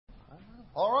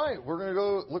All right, we're going to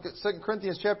go look at 2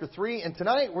 Corinthians chapter 3, and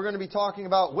tonight we're going to be talking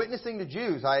about witnessing to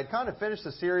Jews. I had kind of finished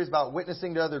the series about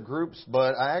witnessing to other groups,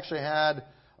 but I actually had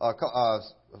a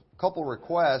couple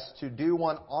requests to do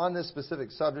one on this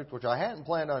specific subject, which I hadn't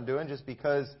planned on doing just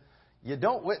because you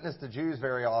don't witness to Jews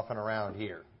very often around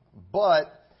here.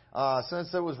 But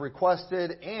since it was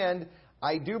requested, and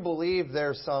I do believe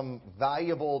there's some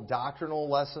valuable doctrinal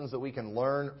lessons that we can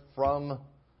learn from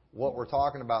what we're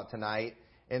talking about tonight.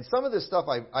 And some of this stuff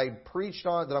I preached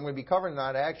on that I'm going to be covering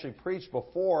tonight, I actually preached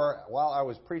before while I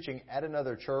was preaching at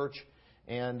another church.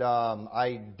 And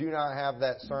I do not have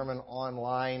that sermon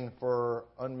online for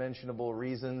unmentionable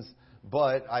reasons.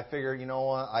 But I figure, you know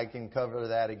what, I can cover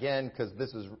that again because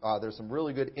this is there's some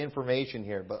really good information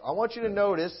here. But I want you to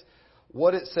notice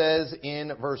what it says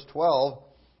in verse 12.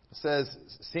 It says,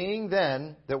 "Seeing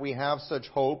then that we have such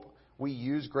hope, we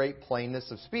use great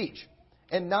plainness of speech.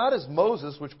 And not as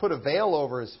Moses, which put a veil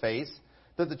over his face,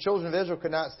 that the children of Israel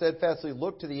could not steadfastly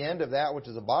look to the end of that which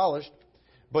is abolished.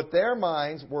 But their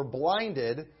minds were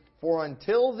blinded, for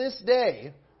until this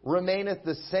day remaineth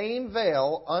the same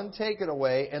veil untaken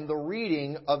away in the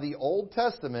reading of the Old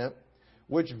Testament,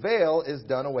 which veil is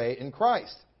done away in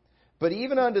Christ. But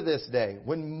even unto this day,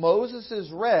 when Moses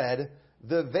is read,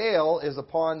 the veil is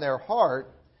upon their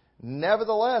heart.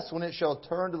 Nevertheless, when it shall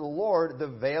turn to the Lord, the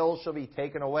veil shall be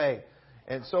taken away."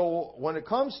 And so when it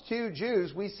comes to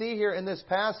Jews, we see here in this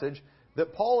passage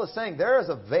that Paul is saying there is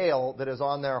a veil that is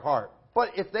on their heart.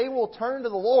 But if they will turn to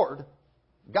the Lord,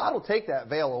 God will take that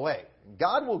veil away.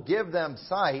 God will give them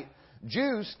sight.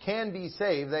 Jews can be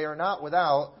saved. They are not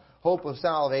without hope of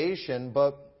salvation.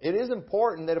 But it is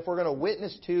important that if we're going to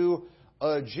witness to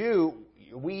a Jew,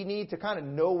 we need to kind of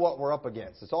know what we're up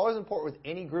against. It's always important with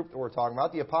any group that we're talking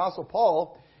about. The Apostle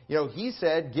Paul, he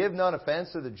said, "Give none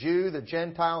offense to the Jew, the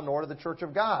Gentile, nor to the church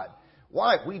of God."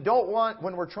 Why? We don't want,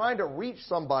 when we're trying to reach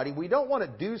somebody, we don't want to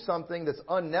do something that's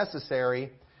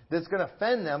unnecessary, that's going to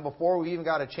offend them before we even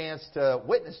got a chance to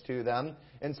witness to them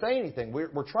and say anything.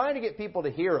 We're trying to get people to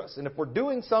hear us. And if we're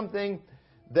doing something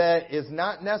that is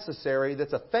not necessary,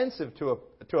 that's offensive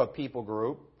to a people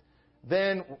group,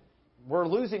 then we're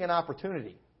losing an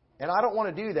opportunity. And I don't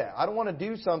want to do that. I don't want to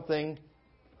do something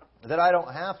that I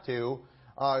don't have to,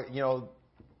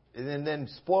 and then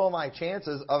spoil my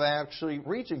chances of actually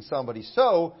reaching somebody.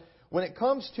 So, when it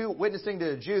comes to witnessing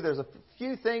to a Jew, there's a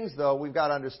few things, though, we've got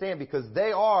to understand because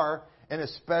they are an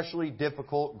especially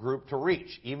difficult group to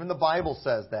reach. Even the Bible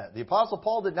says that. The Apostle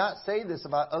Paul did not say this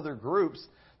about other groups,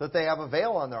 that they have a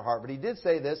veil on their heart, but he did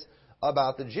say this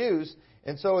about the Jews.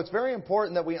 And so it's very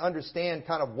important that we understand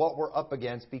kind of what we're up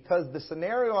against because the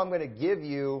scenario I'm going to give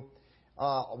you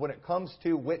when it comes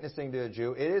to witnessing to a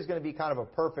Jew, it is going to be kind of a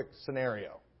perfect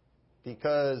scenario.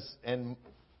 Because,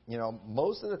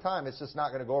 most of the time it's just not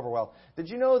going to go over well. Did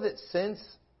you know that since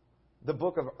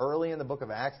early in the book of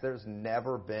Acts, there's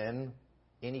never been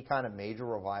any kind of major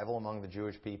revival among the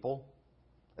Jewish people?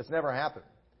 It's never happened.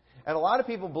 And a lot of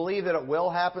people believe that it will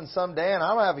happen someday, and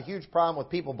I don't have a huge problem with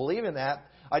people believing that.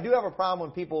 I do have a problem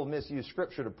when people misuse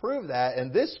Scripture to prove that,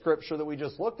 and this Scripture that we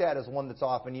just looked at is one that's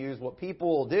often used. What people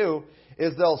will do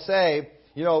is they'll say,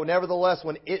 nevertheless,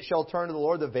 when it shall turn to the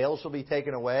Lord, the veil shall be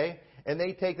taken away. And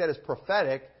they take that as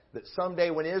prophetic, that someday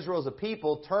when Israel as a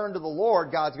people turn to the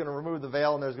Lord, God's going to remove the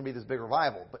veil and there's going to be this big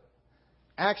revival. But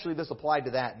actually, this applied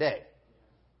to that day.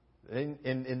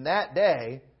 In that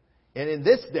day, and in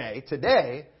this day,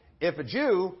 today, if a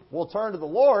Jew will turn to the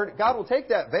Lord, God will take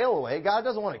that veil away. God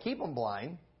doesn't want to keep them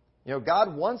blind.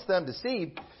 God wants them to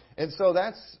see. And so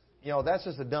that's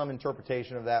just a dumb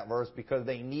interpretation of that verse because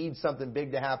they need something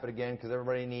big to happen again because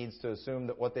everybody needs to assume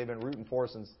that what they've been rooting for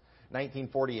since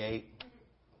 1948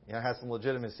 has some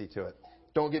legitimacy to it.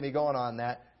 Don't get me going on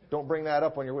that. Don't bring that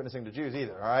up when you're witnessing to Jews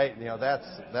either, all right?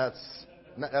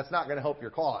 That's not going to help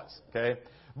your cause, okay?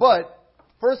 But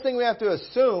first thing we have to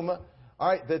assume, all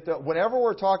right, that whenever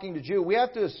we're talking to Jew, we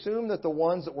have to assume that the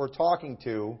ones that we're talking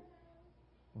to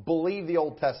believe the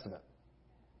Old Testament.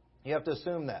 You have to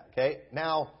assume that, okay?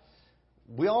 Now,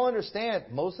 we all understand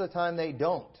most of the time they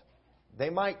don't. They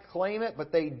might claim it,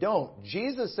 but they don't.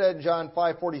 Jesus said in John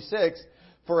 5:46,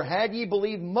 "For had ye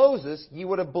believed Moses, ye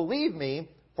would have believed me,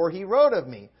 for he wrote of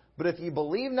me. But if ye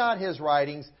believe not his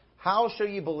writings, how shall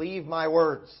ye believe my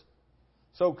words?"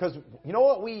 So, because you know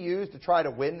what we use to try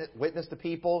to witness to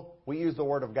people? We use the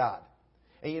Word of God.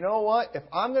 And you know what? If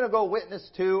I'm going to go witness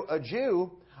to a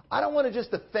Jew, I don't want to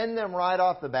just offend them right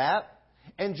off the bat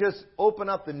and just open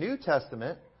up the New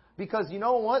Testament. Because you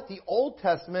know what? The Old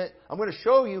Testament, I'm going to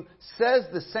show you, says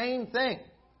the same thing.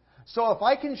 So if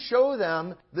I can show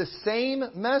them the same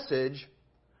message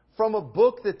from a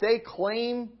book that they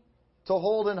claim to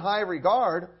hold in high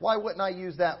regard, why wouldn't I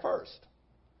use that first?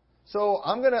 So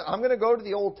I'm gonna go to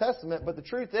the Old Testament, but the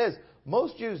truth is,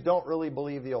 most Jews don't really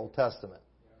believe the Old Testament.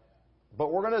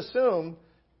 But we're going to assume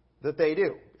that they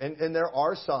do. And there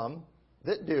are some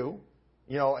that do,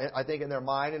 I think in their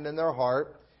mind and in their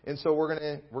heart. And so we're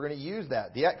going to use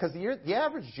that. Because the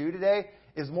average Jew today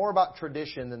is more about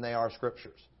tradition than they are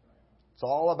scriptures. It's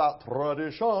all about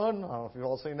tradition. I don't know if you've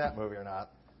all seen that movie or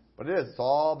not. But it is. It's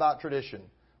all about tradition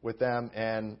with them.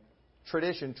 And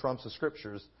tradition trumps the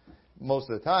scriptures most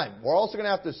of the time. We're also going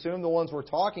to have to assume the ones we're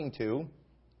talking to,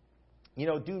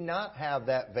 do not have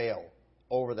that veil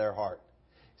over their heart.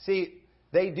 See,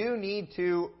 they do need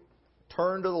to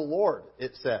turn to the Lord,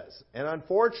 it says. And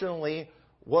unfortunately,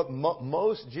 what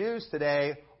most Jews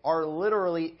today are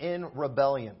literally in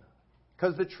rebellion.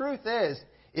 Because the truth is,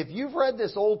 if you've read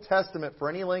this Old Testament for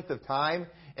any length of time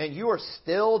and you are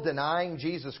still denying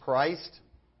Jesus Christ,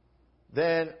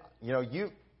 then,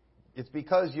 it's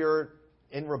because you're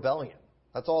in rebellion.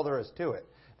 That's all there is to it.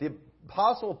 The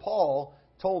Apostle Paul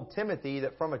told Timothy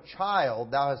that from a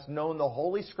child thou hast known the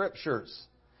Holy Scriptures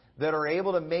that are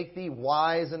able to make thee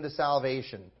wise unto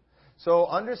salvation. So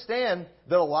understand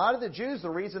that a lot of the Jews,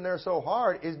 the reason they're so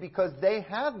hard is because they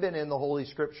have been in the Holy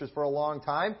Scriptures for a long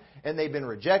time, and they've been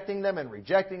rejecting them and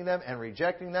rejecting them and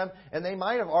rejecting them, and they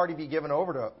might have already been given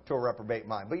over to a reprobate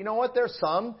mind. But you know what? There's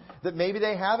some that maybe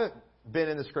they haven't been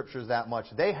in the Scriptures that much.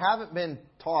 They haven't been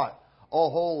taught a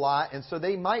whole lot, and so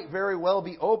they might very well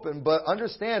be open. But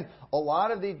understand, a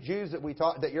lot of the Jews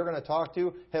that you're going to talk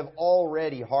to have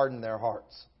already hardened their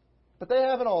hearts. But they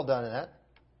haven't all done that.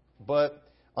 But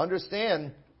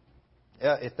understand,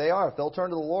 if they'll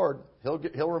turn to the Lord,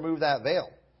 He'll remove that veil.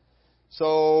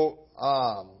 So,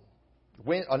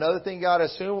 another thing you got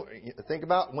to think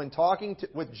about when talking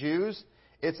with Jews,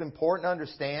 it's important to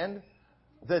understand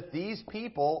that these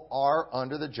people are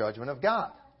under the judgment of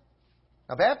God.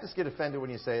 Now, Baptists get offended when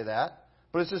you say that,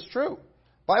 but it's just true.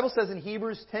 The Bible says in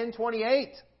Hebrews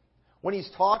 10:28, when he's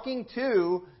talking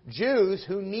to Jews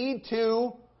who need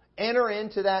to enter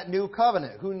into that new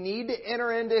covenant, who need to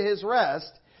enter into His rest,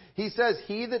 he says,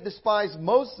 he that despised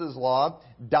Moses' law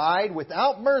died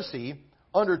without mercy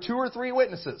under 2 or 3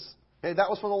 witnesses. Okay, that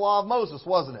was from the law of Moses,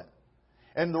 wasn't it?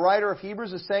 And the writer of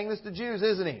Hebrews is saying this to Jews,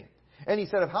 isn't he? And he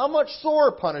said, of how much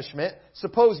sore punishment,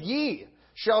 suppose ye,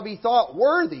 shall be thought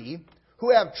worthy,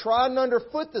 who have trodden under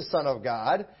foot the Son of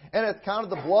God, and hath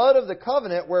counted the blood of the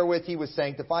covenant wherewith He was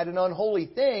sanctified an unholy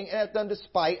thing, and hath done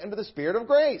despite unto the Spirit of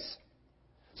grace.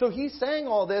 So he's saying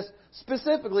all this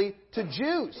specifically to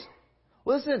Jews.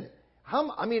 Listen,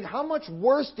 how much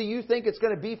worse do you think it's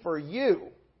going to be for you?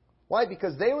 Why?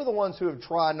 Because they were the ones who have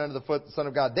trodden under the foot the Son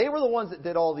of God. They were the ones that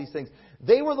did all these things.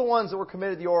 They were the ones that were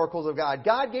committed the oracles of God.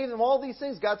 God gave them all these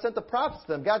things. God sent the prophets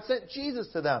to them. God sent Jesus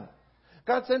to them.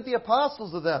 God sent the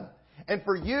apostles to them. And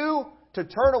for you to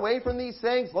turn away from these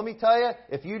things, let me tell you,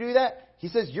 if you do that, He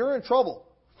says you're in trouble.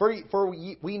 For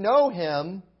we know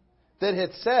Him that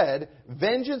hath said,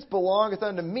 vengeance belongeth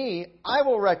unto me, I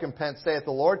will recompense, saith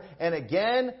the Lord. And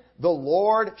again, the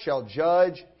Lord shall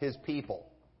judge His people.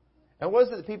 And what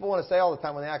is it that people want to say all the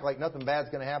time when they act like nothing bad's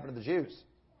going to happen to the Jews?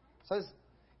 It says,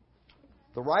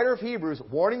 the writer of Hebrews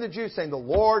warning the Jews, saying, the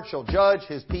Lord shall judge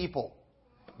His people.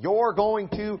 You're going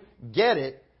to get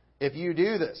it if you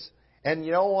do this. And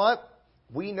you know what?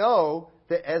 We know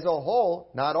that as a whole,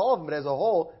 not all of them, but as a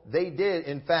whole, they did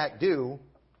in fact do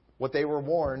what they were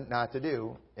warned not to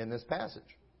do in this passage.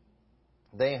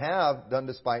 They have done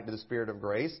despite to the Spirit of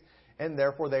grace, and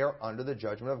therefore they are under the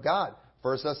judgment of God.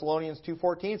 1 Thessalonians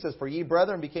 2:14 says, for ye,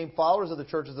 brethren, became followers of the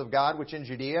churches of God, which in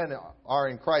Judea and are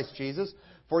in Christ Jesus.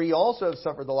 For ye also have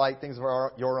suffered the like things of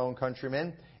your own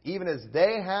countrymen, even as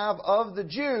they have of the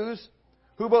Jews,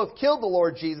 who both killed the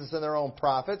Lord Jesus and their own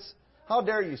prophets. How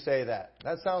dare you say that?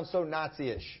 That sounds so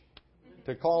Nazi-ish.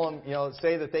 To call them,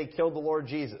 say that they killed the Lord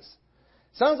Jesus.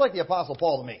 Sounds like the Apostle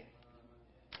Paul to me.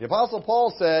 The Apostle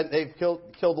Paul said they've killed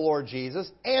the Lord Jesus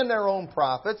and their own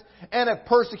prophets and have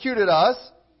persecuted us,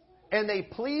 and they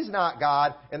please not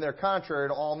God, and they're contrary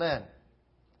to all men.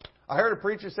 I heard a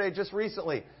preacher say just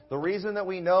recently, the reason that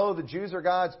we know the Jews are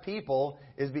God's people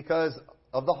is because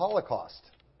of the Holocaust.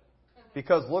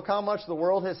 Because look how much the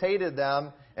world has hated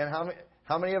them and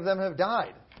how many of them have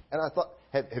died. And I thought,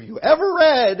 have you ever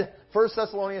read 1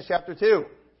 Thessalonians chapter 2?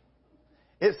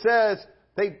 It says,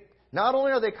 not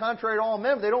only are they contrary to all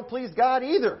men, but they don't please God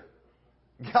either.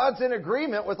 God's in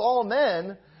agreement with all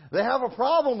men. They have a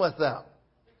problem with them.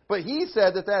 But He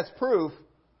said that that's proof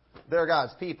they're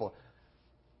God's people.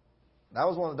 That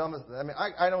was one of the dumbest.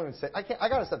 I don't even say. I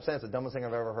got to stop saying it's the dumbest thing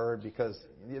I've ever heard, because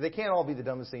they can't all be the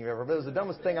dumbest thing you've ever heard. But it was the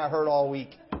dumbest thing I heard all week,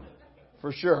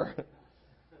 for sure.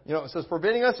 It says,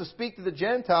 forbidding us to speak to the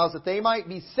Gentiles that they might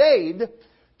be saved,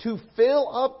 to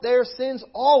fill up their sins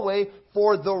always,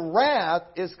 for the wrath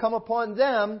is come upon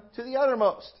them to the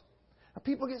uttermost. Now,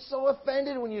 people get so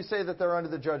offended when you say that they're under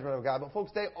the judgment of God. But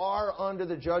folks, they are under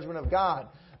the judgment of God.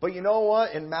 But you know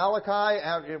what? In Malachi,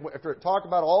 after it talked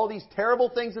about all these terrible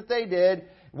things that they did,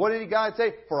 what did God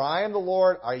say? For I am the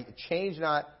Lord, I change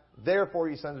not. Therefore,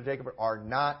 you sons of Jacob are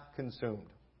not consumed.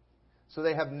 So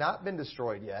they have not been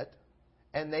destroyed yet,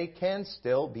 and they can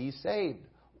still be saved.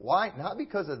 Why? Not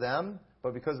because of them,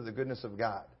 but because of the goodness of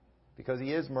God. Because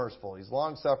He is merciful, He's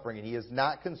long-suffering, and He has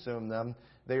not consumed them.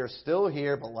 They are still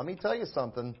here, but let me tell you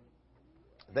something.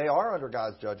 They are under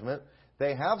God's judgment.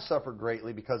 They have suffered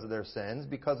greatly because of their sins,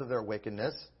 because of their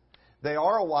wickedness. They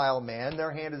are a wild man.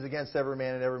 Their hand is against every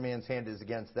man, and every man's hand is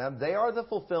against them. They are the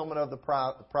fulfillment of the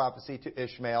prophecy to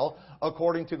Ishmael,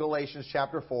 according to Galatians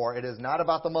chapter 4. It is not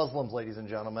about the Muslims, ladies and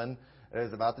gentlemen. It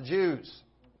is about the Jews.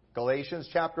 Galatians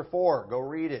chapter 4. Go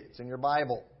read it. It's in your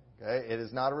Bible. Okay? It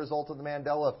is not a result of the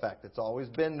Mandela effect. It's always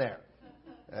been there.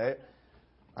 Okay?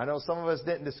 I know some of us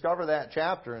didn't discover that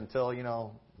chapter until,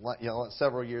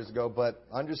 several years ago, but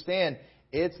understand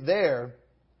it's there,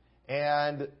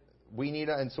 and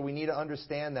so we need to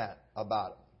understand that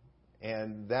about it.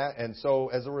 And so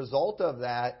as a result of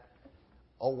that,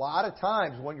 a lot of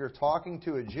times when you're talking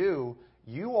to a Jew,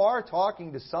 you are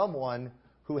talking to someone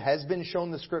who has been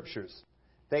shown the Scriptures.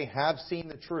 They have seen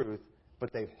the truth,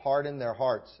 but they've hardened their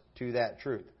hearts to that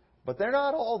truth. But they're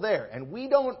not all there, and we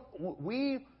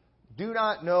do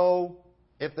not know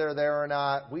if they're there or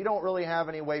not. We don't really have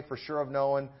any way for sure of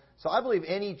knowing. So I believe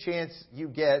any chance you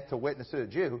get to witness to a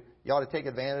Jew, you ought to take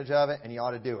advantage of it, and you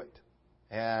ought to do it.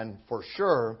 And for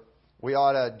sure, we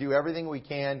ought to do everything we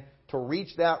can to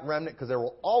reach that remnant, because there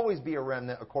will always be a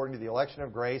remnant according to the election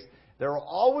of grace. There will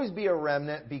always be a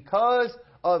remnant because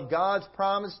of God's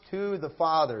promise to the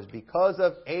fathers. Because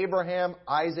of Abraham,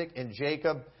 Isaac, and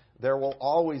Jacob, there will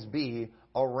always be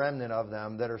a remnant of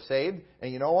them that are saved.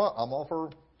 And you know what? I'm all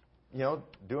for,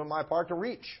 doing my part to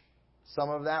reach some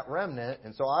of that remnant.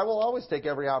 And so I will always take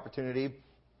every opportunity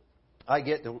I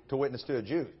get to witness to a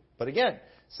Jew. But again,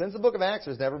 since the book of Acts,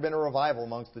 there's never been a revival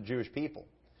amongst the Jewish people.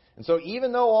 And so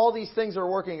even though all these things are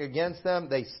working against them,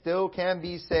 they still can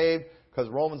be saved, because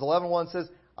Romans 11:1 says,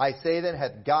 I say then,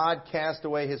 hath God cast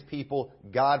away His people?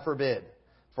 God forbid.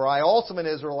 For I also am an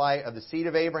Israelite of the seed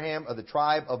of Abraham, of the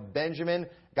tribe of Benjamin.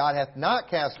 God hath not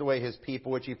cast away His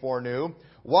people which He foreknew.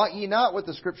 Wot ye not what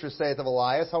the Scripture saith of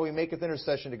Elias, how he maketh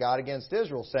intercession to God against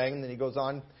Israel, saying, and then he goes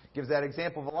on, gives that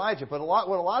example of Elijah. But what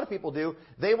a lot of people do,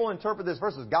 they will interpret this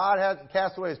verse as God hasn't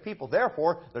cast away His people.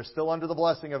 Therefore, they're still under the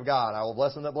blessing of God. I will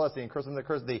bless them that bless thee, and curse them that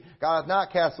curse thee. God hath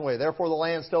not cast away. Therefore, the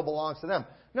land still belongs to them.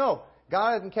 No,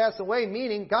 God hasn't cast away,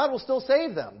 meaning God will still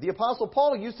save them. The Apostle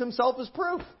Paul used himself as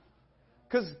proof,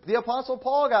 because the Apostle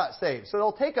Paul got saved. So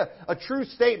they'll take a true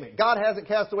statement, God hasn't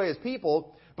cast away His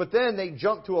people, but then they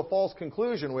jump to a false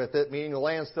conclusion with it, meaning the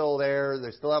land's still there,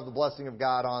 they still have the blessing of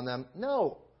God on them.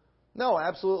 No,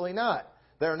 absolutely not.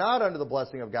 They're not under the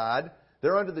blessing of God.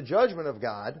 They're under the judgment of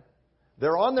God.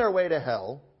 They're on their way to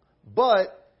hell.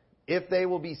 But if they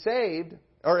will be saved,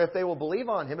 or if they will believe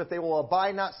on Him, if they will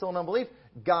abide not still in unbelief,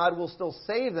 God will still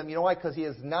save them. You know why? Because He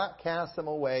has not cast them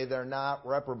away. They're not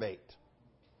reprobate.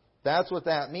 That's what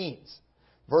that means.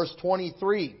 Verse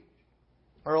 23.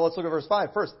 Or let's look at verse 5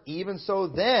 first. Even so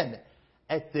then,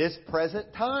 at this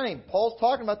present time. Paul's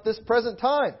talking about this present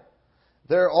time.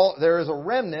 There is a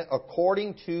remnant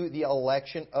according to the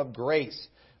election of grace.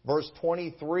 Verse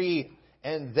 23.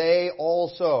 And they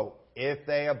also, if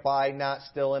they abide not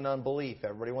still in unbelief.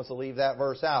 Everybody wants to leave that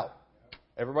verse out.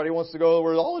 Everybody wants to go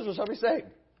where all Israel shall be saved.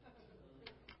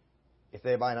 If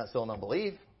they abide not still in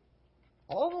unbelief,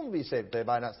 all of them will be saved if they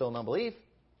abide not still in unbelief.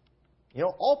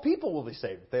 All people will be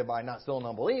saved if they abide not still in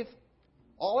unbelief.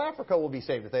 All Africa will be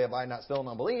saved if they abide not still in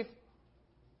unbelief.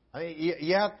 I mean,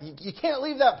 you can't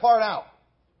leave that part out.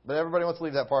 But everybody wants to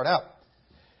leave that part out.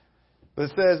 But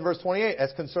it says, verse 28,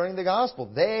 as concerning the gospel,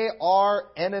 they are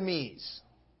enemies.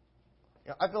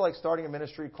 I feel like starting a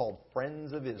ministry called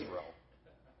Friends of Israel.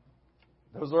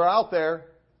 Those are out there.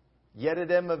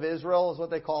 Yedidim of Israel is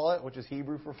what they call it, which is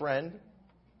Hebrew for friend.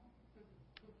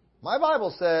 My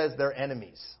Bible says they're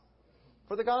enemies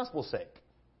for the gospel's sake.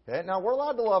 Okay? Now, we're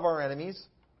allowed to love our enemies,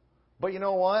 but you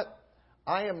know what?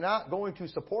 I am not going to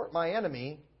support my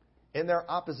enemy in their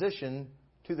opposition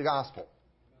to the gospel.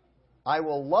 I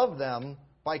will love them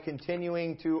by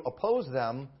continuing to oppose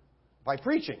them by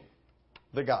preaching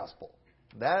the gospel.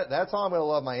 That's how I'm going to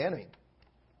love my enemy.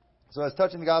 So as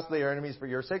touching the gospel, they are enemies for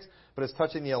your sakes, but as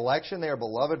touching the election, they are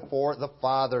beloved for the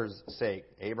Father's sake.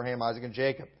 Abraham, Isaac, and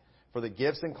Jacob. For the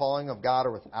gifts and calling of God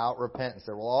are without repentance.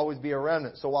 There will always be a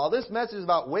remnant. So while this message is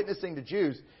about witnessing to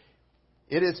Jews,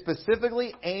 it is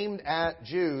specifically aimed at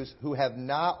Jews who have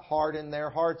not hardened their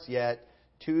hearts yet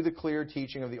to the clear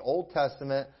teaching of the Old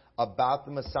Testament about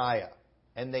the Messiah.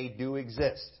 And they do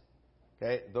exist.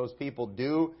 Okay? Those people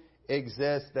do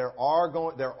exist. There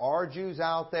are Jews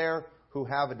out there who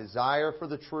have a desire for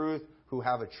the truth, who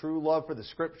have a true love for the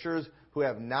Scriptures, who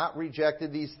have not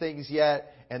rejected these things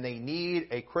yet, and they need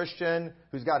a Christian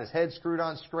who's got his head screwed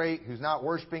on straight, who's not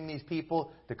worshiping these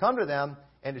people, to come to them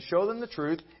and to show them the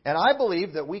truth. And I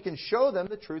believe that we can show them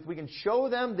the truth. We can show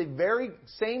them the very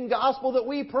same gospel that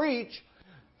we preach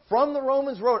from the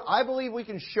Romans road. I believe we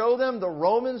can show them the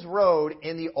Romans road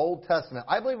in the Old Testament.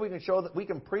 I believe we can show that we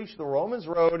can preach the Romans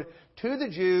road to the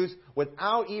Jews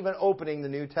without even opening the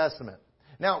New Testament.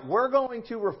 Now, we're going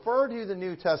to refer to the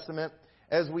New Testament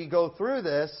as we go through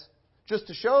this, just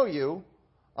to show you,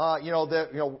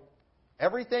 that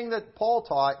everything that Paul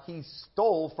taught, he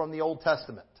stole from the Old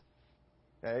Testament.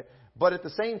 Okay, but at the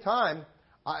same time,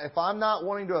 if I'm not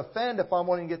wanting to offend, if I'm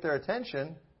wanting to get their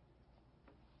attention,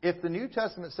 if the New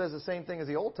Testament says the same thing as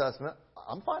the Old Testament,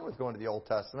 I'm fine with going to the Old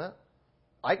Testament.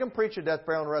 I can preach a death,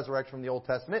 burial, and resurrection from the Old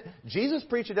Testament. Jesus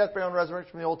preached a death, burial, and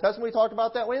resurrection from the Old Testament. We talked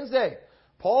about that Wednesday.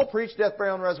 Paul preached death,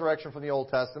 burial, and resurrection from the Old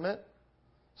Testament.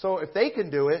 So if they can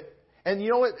do it, and you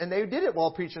know what, and they did it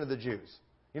while preaching to the Jews.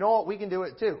 You know what, we can do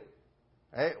it too.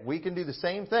 Okay? We can do the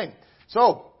same thing.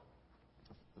 So,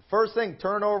 first thing,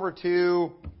 turn over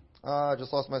to,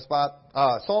 just lost my spot,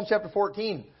 Psalms chapter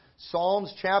 14.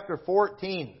 Psalms chapter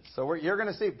 14. So you're going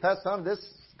to see, Pastor Tom, this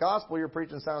gospel you're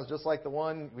preaching sounds just like the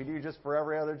one we do just for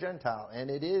every other Gentile. And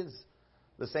it is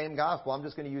the same gospel. I'm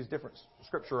just going to use different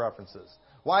scripture references.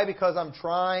 Why? Because I'm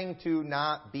trying to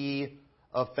not be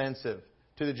offensive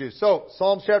to the Jews. So,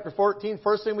 Psalms chapter 14,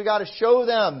 first thing we got to show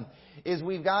them is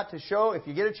we've got to show, if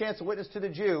you get a chance to witness to the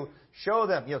Jew, show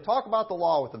them, talk about the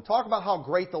law with them. Talk about how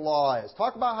great the law is.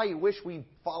 Talk about how you wish we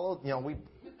followed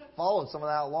some of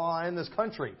that law in this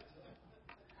country.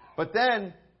 But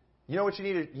then, you know what you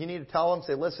need to tell them?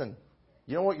 Say, listen,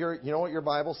 you know what your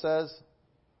Bible says?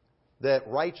 That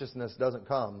righteousness doesn't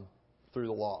come through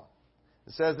the law.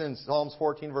 It says in Psalms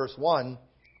 14 verse 1,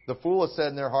 the fool has said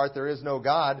in their heart, there is no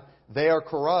God. They are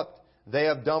corrupt. They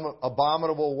have done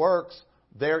abominable works.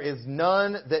 There is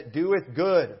none that doeth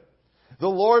good. The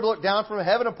Lord looked down from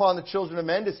heaven upon the children of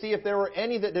men to see if there were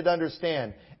any that did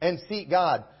understand and seek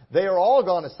God. They are all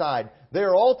gone aside. They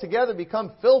are altogether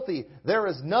become filthy. There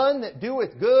is none that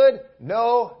doeth good,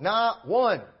 no, not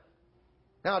one.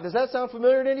 Now, does that sound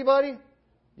familiar to anybody?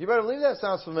 You better believe that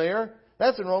sounds familiar.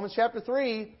 That's in Romans chapter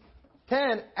 3,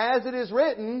 10. As it is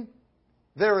written,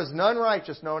 there is none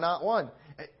righteous, no, not one.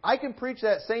 I can preach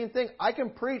that same thing. I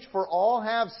can preach for all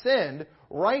have sinned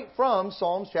right from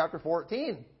Psalms chapter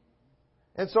 14.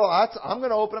 And so I'm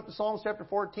going to open up to Psalms chapter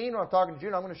 14 when I'm talking to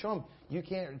Jude. I'm going to show them you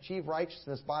can't achieve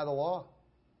righteousness by the law.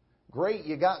 Great,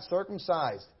 you got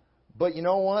circumcised. But you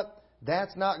know what?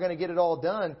 That's not going to get it all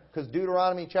done, because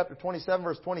Deuteronomy chapter 27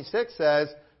 verse 26 says,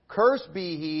 cursed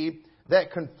be he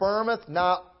that confirmeth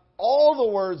not all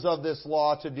the words of this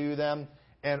law to do them,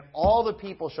 and all the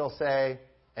people shall say,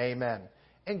 Amen.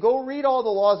 And go read all the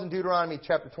laws in Deuteronomy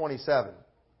chapter 27.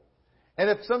 And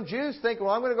if some Jews think, well,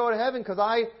 I'm going to go to heaven because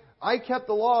I kept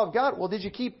the law of God. Well, did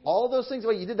you keep all those things?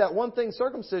 Well, you did that one thing,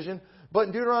 circumcision. But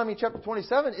in Deuteronomy chapter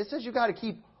 27, it says you've got to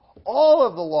keep all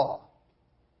of the law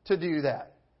to do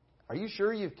that. Are you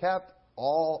sure you've kept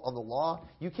all of the law?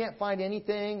 You can't find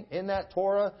anything in that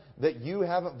Torah that you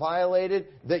haven't violated,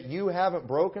 that you haven't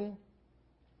broken.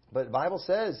 But the Bible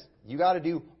says you got to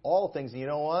do all things. And you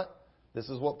know what? This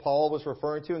is what Paul was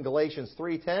referring to in Galatians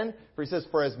 3:10. For he says,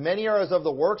 for as many are as of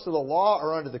the works of the law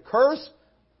are under the curse,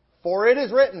 for it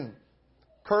is written,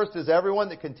 cursed is everyone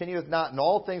that continueth not in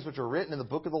all things which are written in the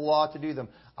book of the law to do them.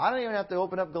 I don't even have to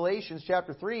open up Galatians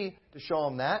chapter 3 to show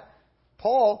them that.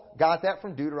 Paul got that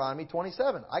from Deuteronomy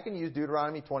 27. I can use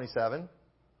Deuteronomy 27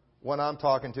 when I'm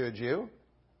talking to a Jew.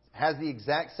 It has the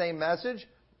exact same message.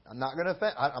 I'm not going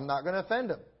to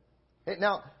offend him.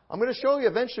 Now, I'm going to show you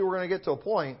eventually we're going to get to a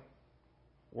point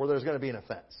where there's going to be an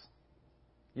offense.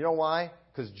 You know why?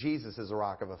 Because Jesus is a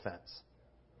rock of offense.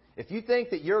 If you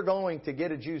think that you're going to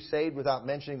get a Jew saved without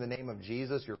mentioning the name of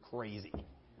Jesus, you're crazy.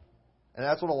 And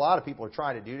that's what a lot of people are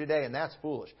trying to do today, and that's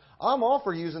foolish. I'm all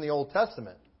for using the Old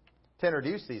Testament to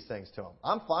introduce these things to them.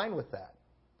 I'm fine with that.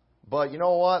 But you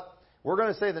know what? We're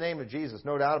going to say the name of Jesus,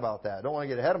 no doubt about that. I don't want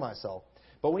to get ahead of myself.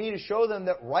 But we need to show them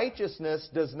that righteousness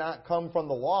does not come from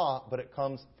the law, but it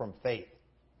comes from faith.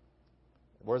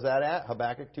 Where's that at?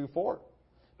 Habakkuk 2:4.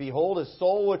 Behold, his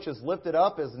soul which is lifted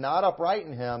up is not upright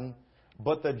in him,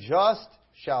 but the just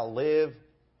shall live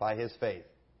by his faith.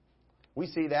 We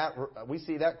see that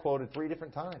quoted 3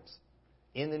 different times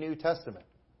in the New Testament.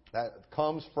 That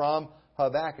comes from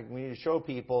Habakkuk. We need to show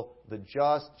people the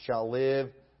just shall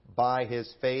live by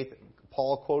his faith.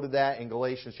 Paul quoted that in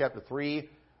Galatians chapter 3,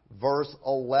 verse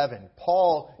 11.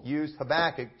 Paul used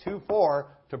Habakkuk 2:4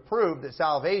 to prove that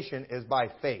salvation is by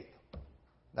faith.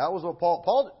 That was what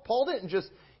Paul didn't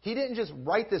just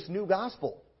write this new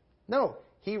gospel. No,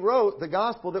 he wrote the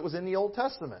gospel that was in the Old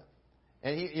Testament.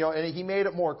 And he made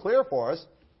it more clear for us,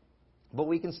 but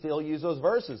we can still use those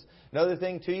verses. Another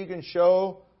thing too you can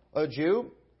show a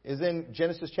Jew is in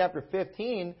Genesis chapter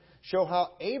 15, show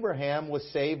how Abraham was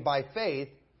saved by faith,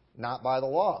 not by the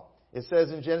law. It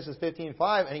says in Genesis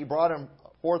 15:5, and he brought him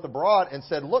forth abroad and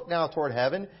said, Look now toward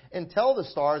heaven and tell the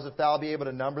stars if thou be able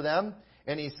to number them.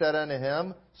 And he said unto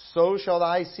him, So shall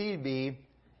thy seed be.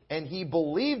 And he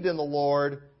believed in the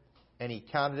Lord, and he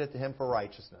counted it to him for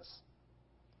righteousness.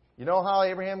 You know how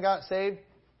Abraham got saved?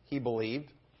 He believed,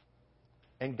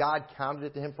 and God counted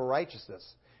it to him for righteousness.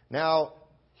 Now,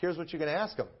 here's what you're going to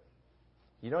ask him.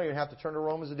 You don't even have to turn to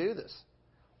Romans to do this.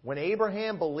 When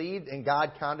Abraham believed and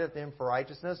God counted it to him for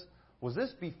righteousness, was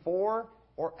this before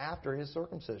or after his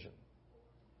circumcision?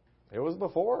 It was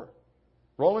before.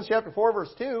 Romans chapter 4,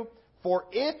 verse 2, For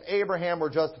if Abraham were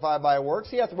justified by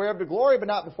works, he hath whereof to glory, but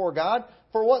not before God.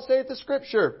 For what saith the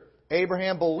Scripture?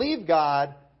 Abraham believed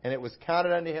God, and it was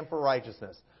counted unto him for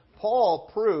righteousness.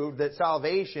 Paul proved that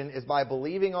salvation is by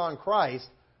believing on Christ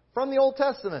from the Old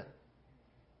Testament.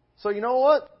 So you know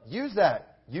what? Use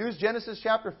that. Use Genesis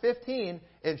chapter 15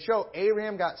 and show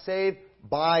Abraham got saved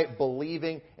by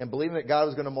believing and believing that God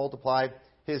was going to multiply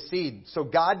his seed. So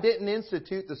God didn't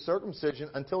institute the circumcision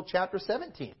until chapter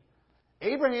 17.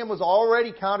 Abraham was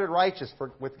already counted righteous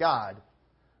with God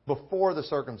before the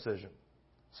circumcision.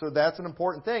 So that's an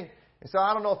important thing. And so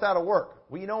I don't know if that'll work.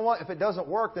 Well, you know what? If it doesn't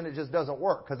work, then it just doesn't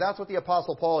work. Because that's what the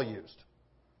Apostle Paul used.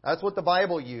 That's what the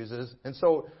Bible uses. And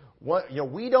so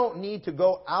we don't need to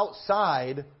go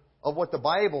outside of what the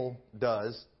Bible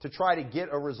does to try to get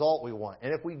a result we want.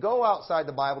 And if we go outside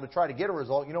the Bible to try to get a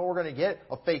result, you know what we're going to get?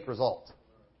 A fake result.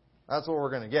 That's what we're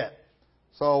going to get.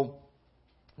 So,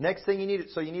 next thing you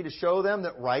need to show them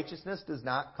that righteousness does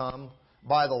not come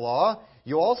by the law.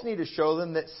 You also need to show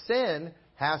them that sin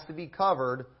has to be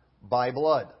covered by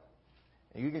blood.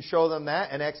 And you can show them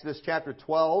that in Exodus chapter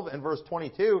 12 and verse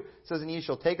 22. It says, And ye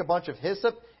shall take a bunch of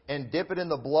hyssop and dip it in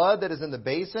the blood that is in the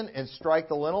basin, and strike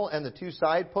the lintel and the 2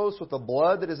 side posts with the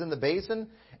blood that is in the basin.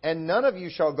 And none of you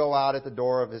shall go out at the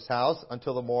door of his house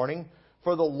until the morning.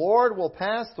 For the Lord will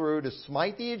pass through to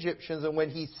smite the Egyptians, and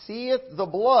when he seeth the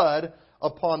blood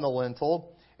upon the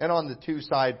lintel and on the 2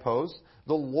 side posts,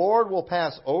 the Lord will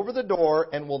pass over the door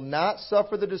and will not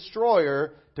suffer the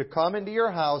destroyer to come into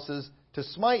your houses to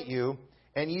smite you.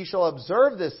 And ye shall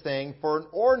observe this thing for an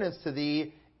ordinance to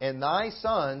thee and thy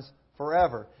sons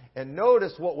forever. And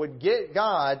notice what would get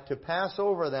God to pass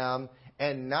over them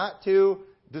and not to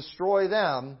destroy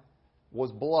them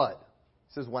was blood.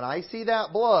 It says, when I see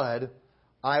that blood,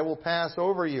 I will pass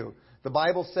over you. The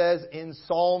Bible says in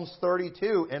Psalms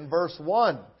 32 and verse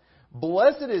 1,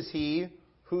 Blessed is he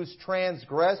whose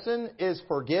transgression is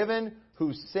forgiven,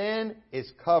 whose sin is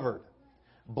covered.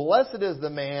 Blessed is the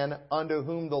man unto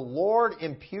whom the Lord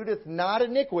imputeth not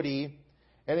iniquity,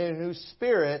 and in whose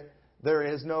spirit there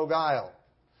is no guile.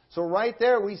 So right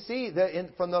there we see that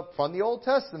from the Old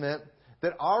Testament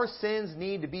that our sins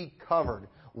need to be covered.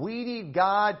 We need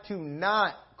God to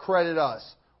not credit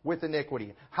us with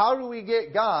iniquity. How do we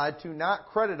get God to not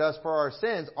credit us for our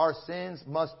sins? Our sins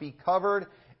must be covered.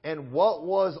 And what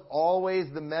was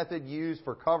always the method used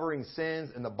for covering sins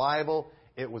in the Bible?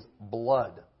 It was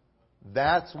blood.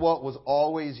 That's what was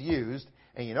always used.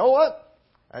 And you know what?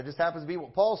 That just happens to be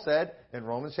what Paul said in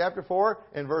Romans chapter 4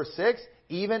 and verse 6.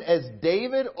 Even as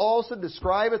David also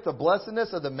describeth the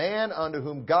blessedness of the man unto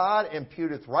whom God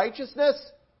imputeth righteousness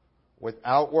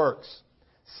without works,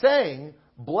 saying,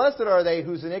 Blessed are they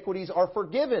whose iniquities are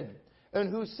forgiven, and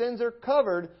whose sins are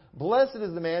covered. Blessed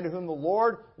is the man to whom the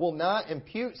Lord will not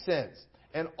impute sins.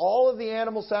 And all of the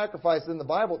animal sacrifices in the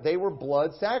Bible, they were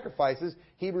blood sacrifices.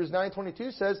 Hebrews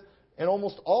 9:22 says, and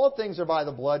almost all things are by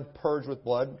the blood purged with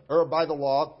blood, or by the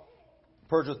law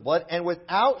purged with blood, and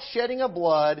without shedding of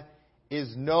blood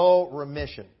is no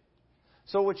remission.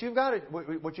 So what you've got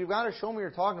to show me, you're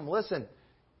talking to them, listen,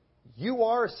 you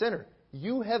are a sinner.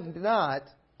 You have not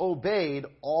obeyed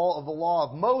all of the law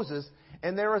of Moses,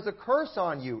 and there is a curse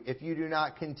on you if you do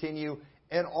not continue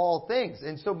in all things.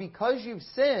 And so because you've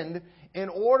sinned, in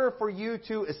order for you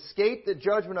to escape the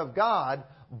judgment of God,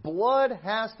 blood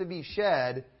has to be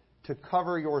shed to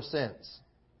cover your sins.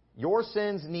 Your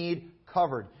sins need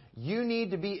covered. you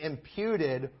need to be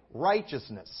imputed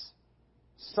righteousness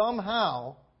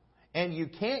somehow, and you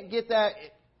can't get that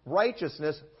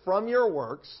righteousness from your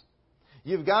works.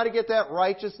 You've got to get that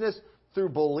righteousness through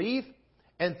belief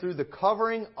and through the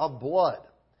covering of blood.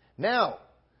 Now,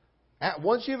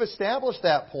 once you've established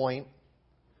that point,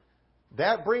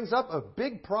 that brings up a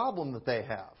big problem that they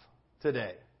have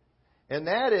today. And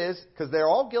that is, because they're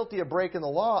all guilty of breaking the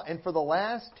law, and for the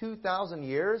last 2,000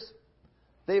 years,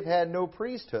 they've had no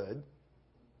priesthood,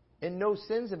 and no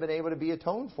sins have been able to be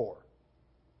atoned for.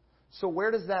 So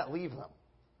where does that leave them?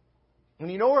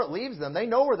 And you know where it leaves them. They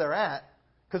know where they're at.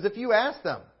 Because if you ask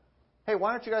them, hey,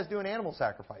 why aren't you guys doing animal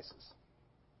sacrifices?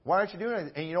 Why aren't you doing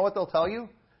it? And you know what they'll tell you?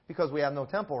 Because we have no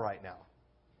temple right now.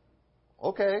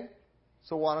 Okay,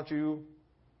 so why don't you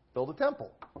build a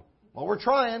temple? Well, we're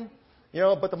trying,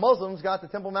 but the Muslims got the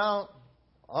Temple Mount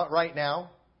right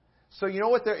now. So you know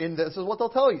what this is what they'll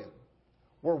tell you.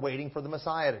 We're waiting for the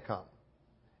Messiah to come.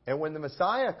 And when the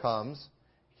Messiah comes,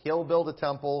 He'll build a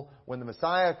temple. When the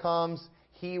Messiah comes,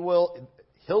 He'll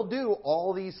do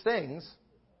all these things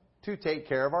to take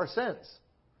care of our sins.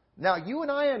 Now, you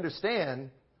and I understand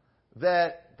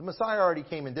that the Messiah already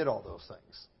came and did all those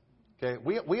things.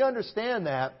 Okay, we understand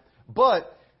that,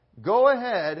 but go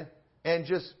ahead and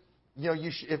just,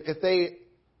 if they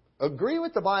agree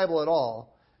with the Bible at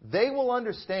all, they will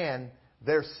understand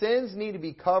their sins need to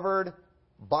be covered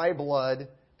by blood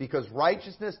because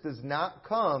righteousness does not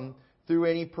come through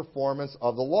any performance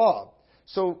of the law.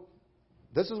 So,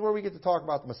 this is where we get to talk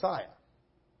about the Messiah.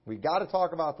 We've got to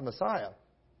talk about the Messiah.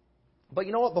 But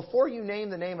you know what? Before you name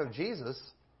the name of Jesus,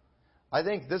 I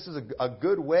think this is a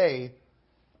good way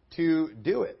to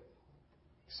do it.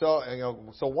 So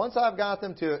once I've got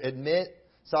them to admit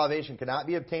salvation cannot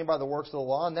be obtained by the works of the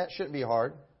law, and that shouldn't be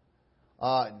hard.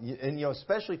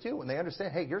 Especially too when they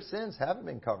understand, hey, your sins haven't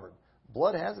been covered,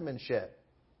 blood hasn't been shed,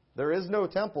 there is no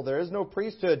temple, there is no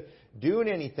priesthood doing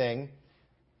anything.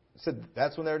 So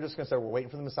that's when they're just going to say, we're waiting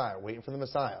for the Messiah, waiting for the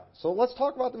Messiah. So let's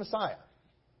talk about the Messiah.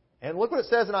 And look what it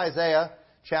says in Isaiah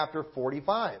chapter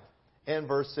 45 and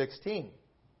verse 16.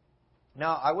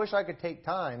 Now, I wish I could take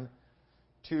time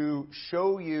to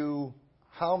show you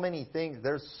how many things.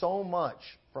 There's so much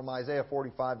from Isaiah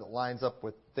 45 that lines up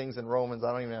with things in Romans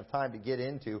I don't even have time to get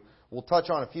into. We'll touch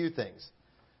on a few things.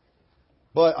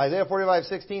 But Isaiah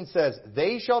 45:16 says,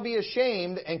 they shall be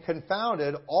ashamed and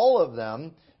confounded, all of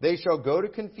them. They shall go to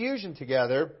confusion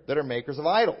together that are makers of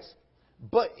idols.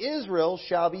 But Israel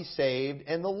shall be saved,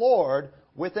 and the Lord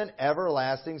with an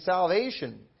everlasting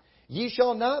salvation. Ye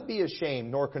shall not be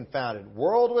ashamed nor confounded,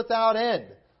 world without end.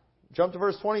 Jump to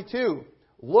verse 22.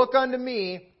 Look unto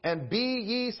me, and be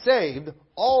ye saved,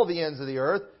 all the ends of the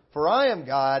earth, for I am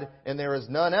God, and there is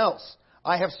none else.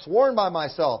 I have sworn by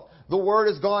myself, the word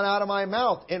is gone out of my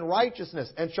mouth in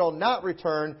righteousness, and shall not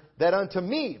return, that unto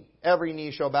me every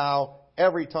knee shall bow,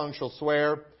 every tongue shall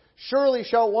swear. Surely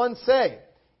shall one say,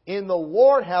 in the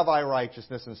Lord have I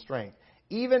righteousness and strength.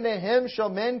 Even to him shall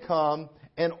men come,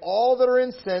 and all that are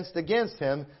incensed against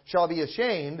him shall be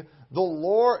ashamed.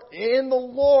 In the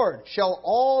Lord shall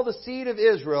all the seed of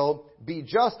Israel be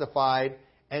justified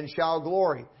and shall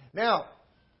glory. Now,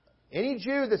 any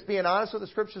Jew that's being honest with the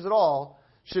Scriptures at all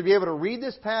should be able to read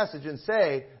this passage and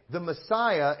say, the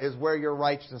Messiah is where your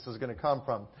righteousness is going to come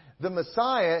from. The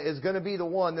Messiah is going to be the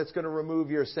one that's going to remove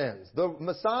your sins. The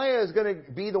Messiah is going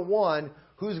to be the one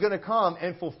who's going to come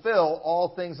and fulfill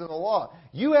all things in the law.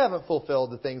 You haven't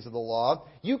fulfilled the things of the law.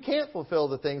 You can't fulfill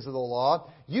the things of the law.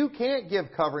 You can't give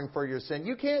covering for your sin.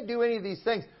 You can't do any of these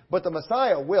things. But the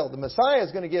Messiah will. The Messiah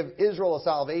is going to give Israel a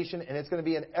salvation, and it's going to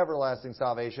be an everlasting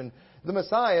salvation. The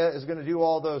Messiah is going to do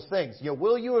all those things.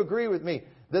 Will you agree with me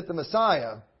that the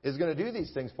Messiah is going to do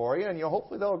these things for you? And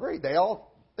hopefully they'll agree. They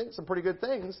all think some pretty good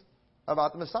things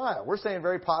about the Messiah. We're saying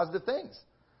very positive things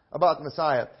about the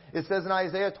Messiah. It says in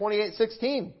Isaiah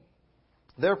 28:16,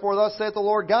 therefore thus saith the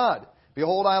Lord God,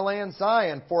 behold, I lay in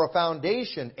Zion for a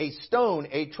foundation, a stone,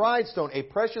 a tried stone, a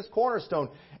precious cornerstone,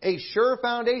 a sure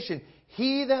foundation.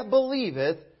 He that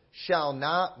believeth shall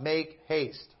not make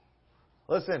haste.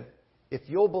 Listen, if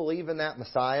you'll believe in that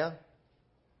Messiah,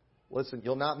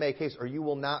 you'll not make haste, or you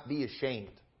will not be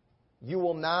ashamed. You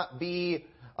will not be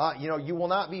you will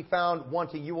not be found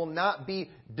wanting. You will not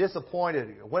be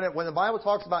disappointed. When the Bible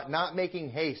talks about not making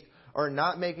haste or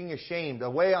not making ashamed, the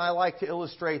way I like to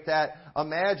illustrate that,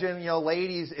 imagine,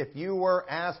 ladies, if you were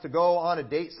asked to go on a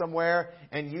date somewhere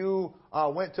and you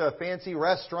went to a fancy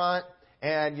restaurant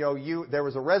and there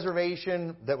was a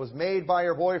reservation that was made by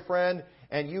your boyfriend,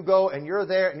 and you go and you're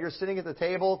there and you're sitting at the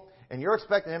table and you're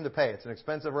expecting him to pay. It's an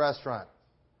expensive restaurant.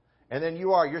 And then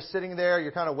you're sitting there,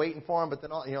 you're kind of waiting for him, but then,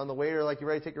 the waiter, like, you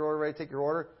ready to take your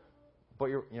order, but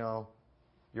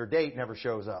your date never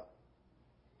shows up.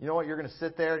 You know what? You're going to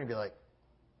sit there and be like,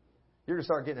 you're going to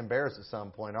start getting embarrassed at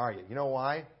some point, are you? You know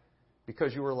why?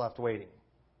 Because you were left waiting.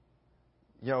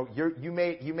 You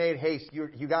made haste.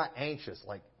 You got anxious.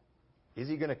 Like, is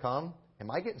he going to come? Am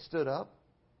I getting stood up?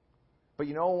 But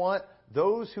you know what?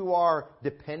 Those who are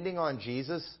depending on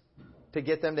Jesus to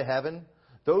get them to heaven,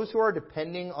 those who are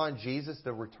depending on Jesus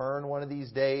to return one of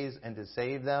these days and to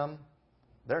save them,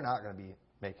 they're not going to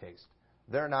make haste.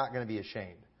 They're not going to be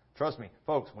ashamed. Trust me,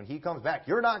 folks, when He comes back,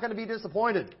 you're not going to be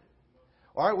disappointed.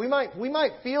 All right, we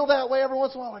might feel that way every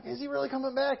once in a while. Like, is He really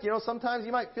coming back? Sometimes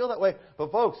you might feel that way.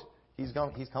 But folks, He's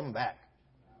coming back.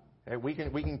 Okay, we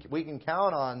can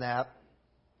count on that.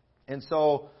 And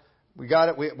so we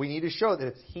need to show that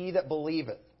it's He that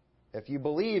believeth. If you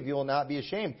believe, you will not be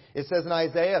ashamed. It says in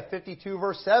Isaiah 52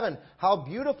 verse 7, how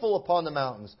beautiful upon the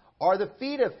mountains are the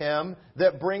feet of him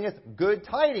that bringeth good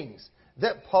tidings,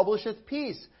 that publisheth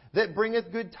peace, that bringeth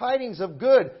good tidings of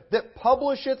good, that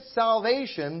publisheth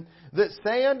salvation, that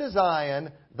say unto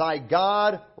Zion, thy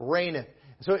God reigneth.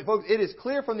 So, folks, it is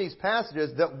clear from these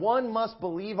passages that one must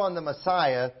believe on the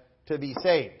Messiah to be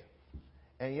saved.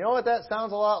 And you know what that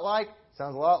sounds a lot like? It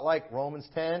sounds a lot like Romans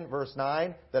 10, verse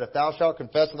 9, that if thou shalt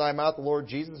confess with thy mouth the Lord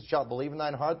Jesus, and shalt believe in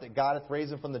thine heart that God hath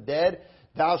raised him from the dead,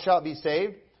 thou shalt be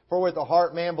saved. For with the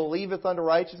heart man believeth unto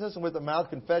righteousness, and with the mouth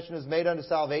confession is made unto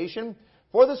salvation.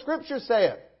 For the Scripture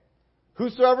saith,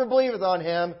 whosoever believeth on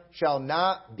him shall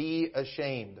not be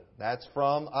ashamed. That's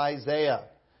from Isaiah.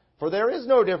 For there is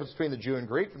no difference between the Jew and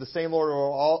Greek, for the same Lord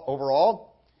over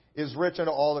all is rich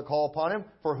unto all that call upon him.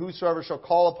 For whosoever shall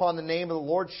call upon the name of the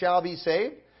Lord shall be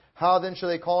saved. How then shall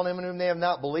they call on him in whom they have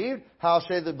not believed? How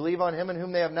shall they believe on him in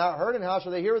whom they have not heard? And how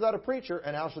shall they hear without a preacher?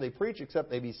 And how shall they preach except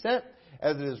they be sent?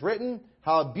 As it is written,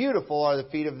 how beautiful are the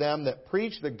feet of them that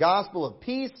preach the gospel of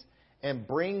peace and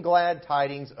bring glad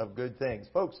tidings of good things.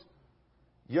 Folks,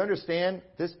 you understand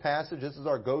this passage? This is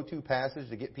our go-to passage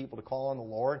to get people to call on the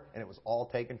Lord, and it was all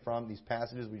taken from these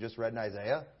passages we just read in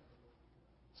Isaiah.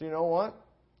 So you know what?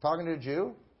 Talking to a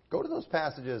Jew, go to those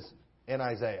passages in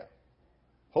Isaiah.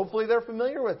 Hopefully they're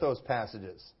familiar with those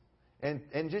passages. And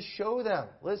just show them,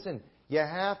 listen, you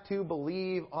have to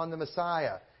believe on the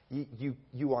Messiah.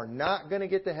 You are not going to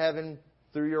get to heaven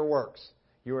through your works.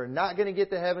 You are not going to get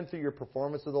to heaven through your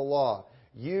performance of the law.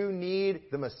 You need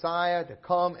the Messiah to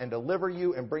come and deliver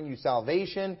you and bring you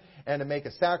salvation and to make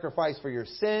a sacrifice for your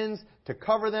sins, to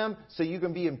cover them so you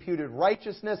can be imputed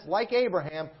righteousness like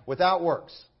Abraham without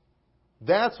works.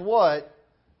 That's what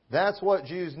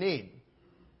Jews need.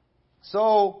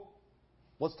 So,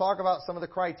 let's talk about some of the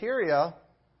criteria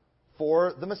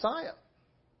for the Messiah.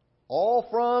 All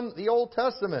from the Old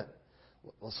Testament.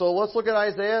 So let's look at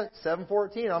Isaiah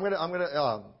 7:14. I'm going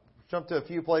to jump to a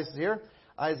few places here.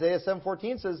 Isaiah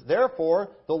 7:14 says, therefore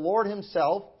the Lord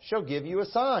himself shall give you a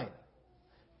sign.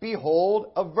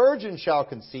 Behold, a virgin shall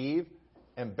conceive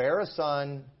and bear a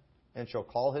son, and shall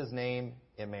call his name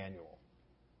Emmanuel.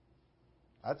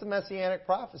 That's a messianic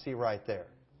prophecy right there.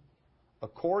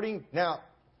 Now,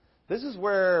 this is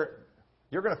where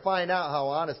you're going to find out how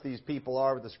honest these people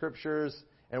are with the Scriptures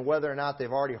and whether or not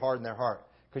they've already hardened their heart.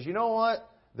 Because you know what?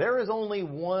 There is only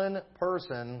one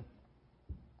person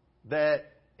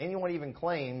that anyone even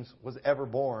claims was ever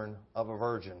born of a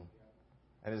virgin,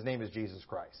 and his name is Jesus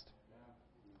Christ.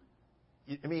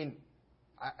 I mean,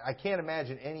 I can't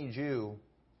imagine any Jew,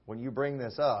 when you bring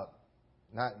this up,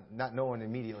 not knowing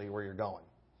immediately where you're going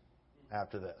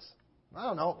after this. I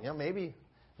don't know. Maybe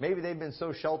they've been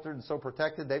so sheltered and so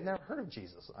protected they've never heard of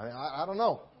Jesus. I mean, I don't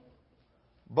know.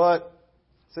 But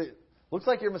see, looks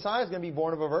like your Messiah is going to be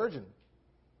born of a virgin.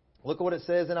 Look at what it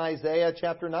says in Isaiah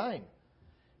chapter 9.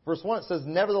 Verse 1, it says,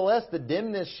 nevertheless, the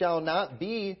dimness shall not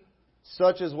be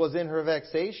such as was in her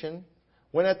vexation,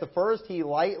 when at the first he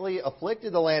lightly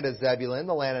afflicted the land of Zebulun,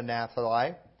 the land of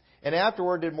Naphtali, and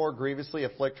afterward did more grievously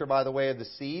afflict her by the way of the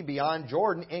sea, beyond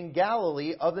Jordan, in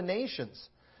Galilee of the nations.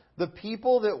 The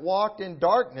people that walked in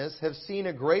darkness have seen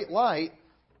a great light.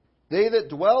 They that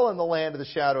dwell in the land of the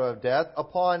shadow of death,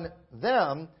 upon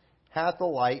them hath the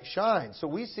light shined. So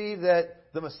we see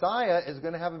that the Messiah is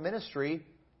going to have a ministry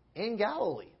in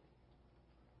Galilee,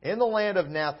 in the land of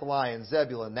Naphtali and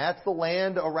Zebulun. That's the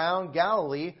land around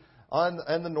Galilee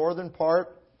in the northern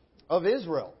part of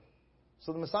Israel.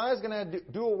 So the Messiah is going to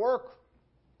do a work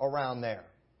around there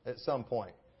at some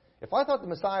point. If I thought the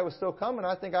Messiah was still coming,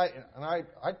 I think I'd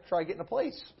try getting a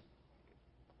place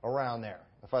around there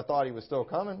if I thought he was still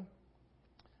coming.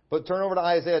 But turn over to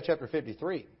Isaiah chapter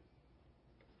 53.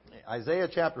 Isaiah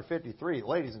chapter 53,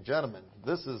 ladies and gentlemen,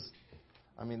 this is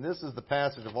the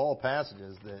passage of all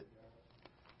passages that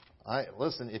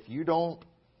listen, if you don't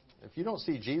if you don't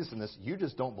see Jesus in this, you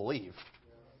just don't believe.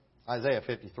 Isaiah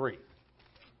 53.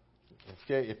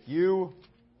 Okay, if you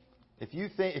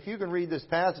can read this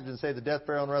passage and say the death,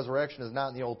 burial, and resurrection is not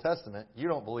in the Old Testament, you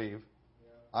don't believe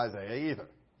Isaiah either.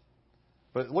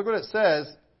 But look what it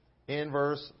says in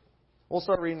we'll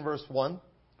start reading verse 1.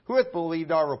 Who hath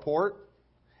believed our report?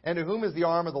 And to whom is the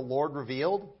arm of the Lord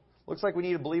revealed? Looks like we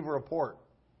need to believe a report.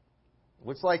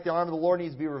 Looks like the arm of the Lord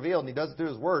needs to be revealed, and He does it through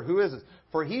His Word. Who is it?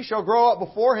 For He shall grow up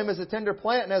before Him as a tender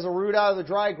plant and as a root out of the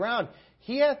dry ground.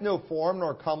 He hath no form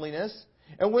nor comeliness.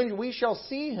 And when we shall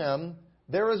see Him,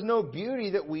 there is no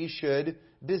beauty that we should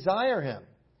desire Him.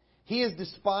 He is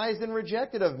despised and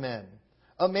rejected of men,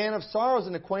 a man of sorrows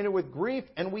and acquainted with grief,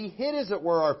 and we hid as it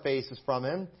were our faces from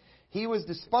Him. He was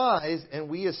despised, and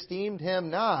we esteemed Him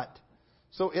not.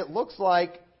 So it looks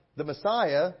like the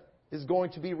Messiah is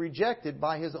going to be rejected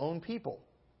by His own people.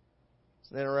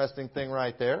 It's an interesting thing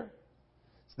right there.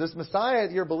 So this Messiah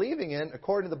that you're believing in,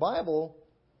 according to the Bible,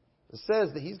 it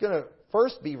says that He's going to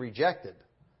first be rejected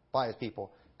by His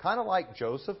people. Kind of like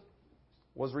Joseph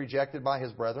was rejected by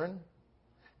his brethren.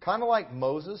 Kind of like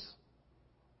Moses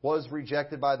was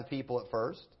rejected by the people at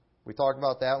first. We talked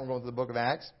about that when we go into the book of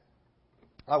Acts.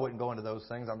 I wouldn't go into those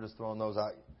things. I'm just throwing those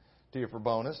out to you for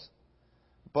bonus.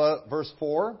 But verse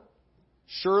 4,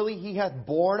 surely He hath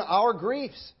borne our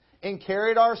griefs and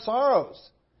carried our sorrows.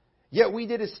 Yet we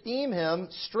did esteem Him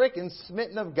stricken,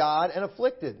 smitten of God, and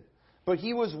afflicted. But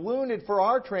He was wounded for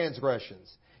our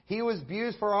transgressions. He was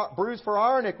bruised for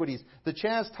our iniquities. The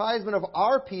chastisement of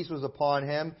our peace was upon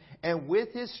Him, and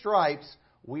with His stripes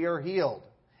we are healed.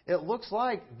 It looks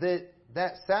like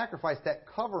that sacrifice, that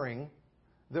covering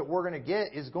that we're going to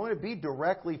get is going to be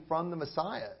directly from the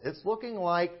Messiah. It's looking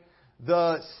like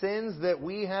the sins that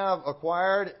we have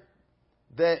acquired,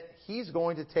 that He's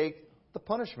going to take the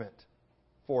punishment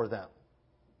for them.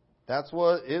 That's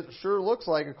what it sure looks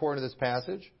like according to this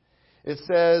passage. It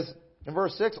says in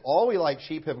verse 6, all we like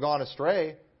sheep have gone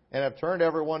astray, and have turned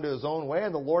everyone to his own way,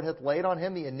 and the Lord hath laid on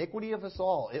Him the iniquity of us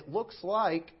all. It looks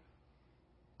like,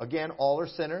 again, all are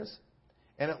sinners,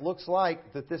 and it looks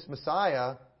like that this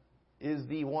Messiah is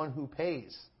the one who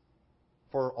pays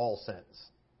for all sins.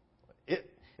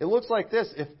 It looks like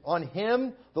this. If on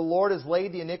Him the Lord has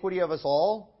laid the iniquity of us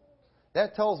all,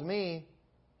 that tells me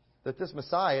that this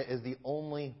Messiah is the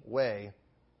only way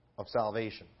of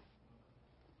salvation.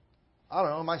 I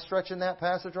don't know, am I stretching that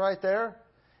passage right there?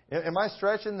 Am I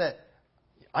stretching that?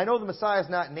 I know the Messiah is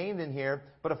not named in here,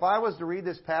 but if I was to read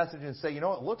this passage and say, it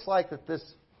looks like that this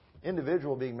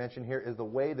individual being mentioned here is the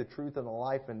way, the truth, and the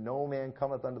life, and no man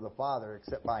cometh unto the Father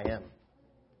except by Him.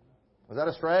 Was that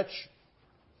a stretch?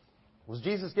 Was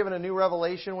Jesus given a new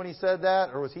revelation when He said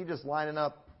that, or was He just lining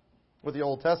up with the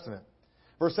Old Testament?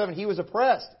 Verse 7, He was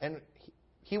oppressed, and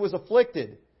He was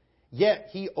afflicted, yet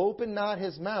He opened not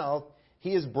His mouth.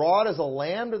 He is brought as a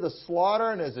lamb to the slaughter,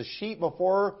 and as a sheep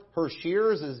before her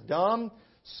shearers is dumb,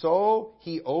 so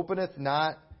He openeth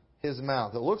not His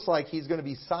mouth. It looks like He's going to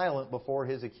be silent before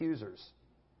His accusers.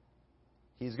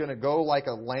 He's going to go like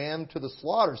a lamb to the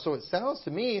slaughter. So it sounds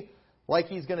to me like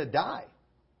He's going to die.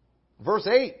 Verse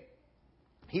 8,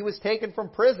 He was taken from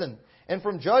prison and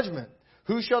from judgment.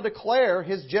 Who shall declare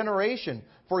His generation?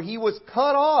 For He was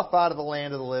cut off out of the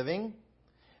land of the living.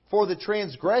 For the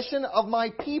transgression of my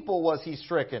people was He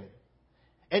stricken.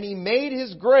 And He made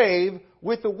His grave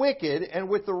with the wicked and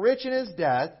with the rich in His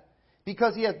death,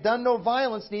 because He hath done no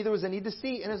violence, neither was any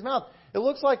deceit in His mouth. It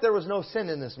looks like there was no sin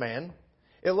in this man.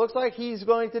 It looks like He's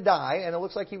going to die, and it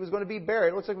looks like He was going to be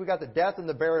buried. It looks like we got the death and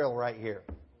the burial right here.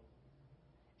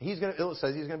 It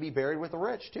says He's going to be buried with the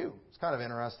rich, too. It's kind of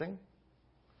interesting.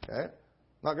 Okay.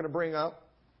 Not going to bring up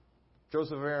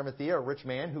Joseph of Arimathea, a rich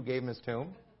man who gave him his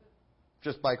tomb,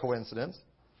 just by coincidence.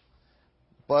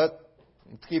 But,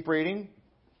 let's keep reading.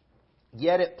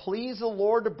 Yet it pleased the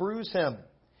Lord to bruise Him.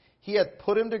 He hath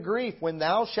put Him to grief. When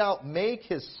thou shalt make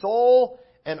His soul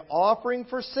an offering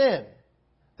for sin.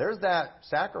 There's that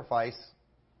sacrifice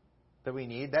that we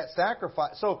need. That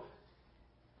sacrifice. So,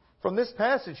 from this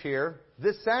passage here,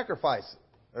 this sacrifice,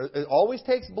 it always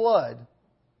takes blood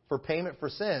for payment for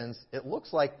sins. It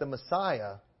looks like the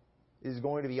Messiah is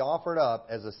going to be offered up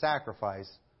as a sacrifice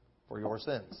for your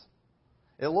sins.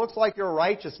 It looks like your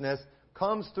righteousness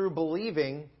comes through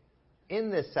believing in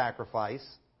this sacrifice,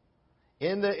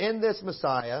 in this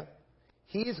Messiah.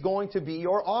 He's going to be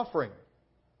your offering.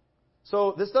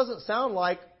 So this doesn't sound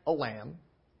like a lamb.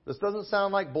 This doesn't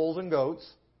sound like bulls and goats.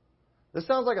 This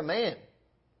sounds like a man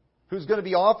who's going to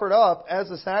be offered up as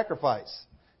a sacrifice.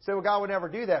 You say, well, God would never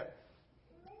do that.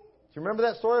 Do you remember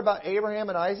that story about Abraham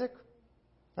and Isaac?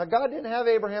 Now, God didn't have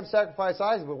Abraham sacrifice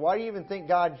Isaac, but why do you even think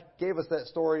God gave us that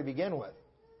story to begin with?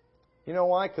 You know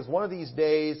why? Because one of these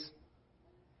days,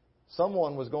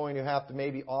 someone was going to have to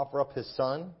maybe offer up his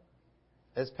son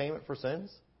as payment for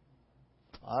sins.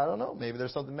 I don't know. Maybe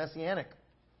there's something messianic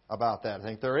about that. I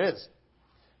think there is.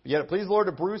 But yet it pleased the Lord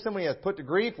to bruise him when he hath put to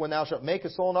grief. When thou shalt make a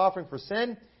soul an offering for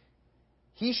sin,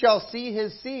 he shall see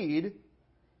his seed.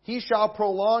 He shall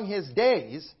prolong his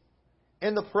days.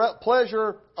 And the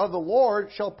pleasure of the Lord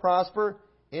shall prosper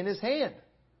in his hand.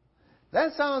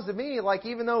 That sounds to me like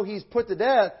even though he's put to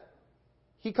death,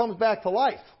 he comes back to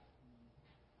life.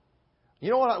 You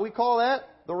know what we call that?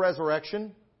 The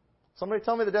resurrection. Somebody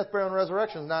tell me the death, burial, and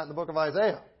resurrection is not in the book of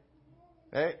Isaiah.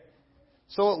 Okay?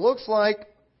 So it looks like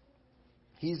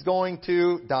he's going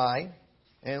to die,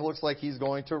 and it looks like he's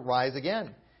going to rise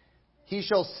again. He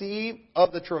shall see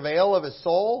of the travail of his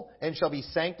soul, and shall be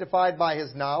sanctified by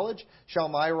his knowledge. Shall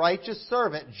my righteous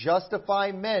servant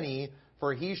justify many,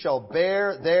 for he shall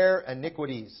bear their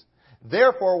iniquities.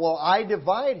 Therefore will I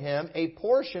divide him a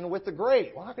portion with the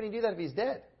great. Well, how can he do that if he's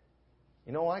dead?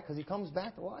 You know why? Because he comes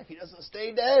back to life. He doesn't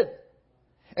stay dead.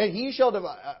 And he shall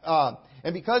divide,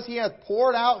 and because he hath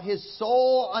poured out his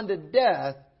soul unto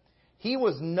death, he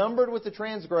was numbered with the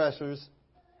transgressors,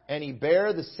 and he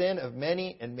bare the sin of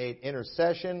many and made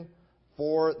intercession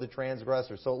for the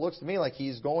transgressors. So it looks to me like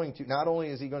he's going to, not only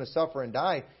is he going to suffer and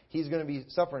die, he's going to be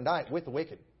suffer and die with the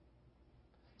wicked.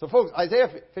 So folks, Isaiah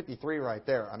 53 right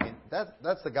there, I mean,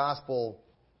 that's the gospel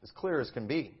as clear as can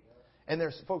be. And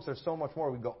there's so much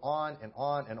more. We go on and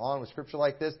on and on with scripture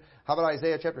like this. How about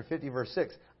Isaiah chapter 50, verse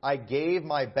 6? I gave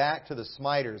my back to the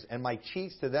smiters, and my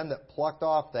cheeks to them that plucked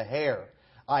off the hair.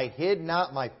 I hid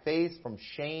not my face from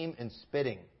shame and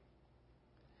spitting.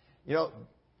 You know,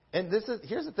 and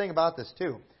here's the thing about this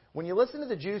too. When you listen to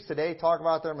the Jews today talk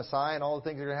about their Messiah and all the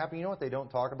things that are going to happen, you know what they don't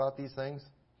talk about these things?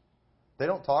 They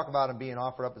don't talk about him being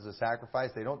offered up as a sacrifice.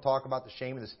 They don't talk about the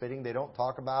shame and the spitting. They don't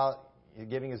talk about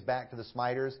giving his back to the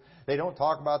smiters. They don't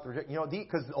talk about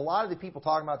because a lot of the people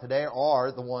talking about today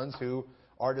are the ones who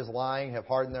are just lying, have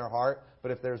hardened their heart.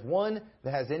 But if there's one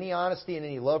that has any honesty and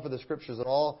any love for the Scriptures at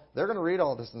all, they're going to read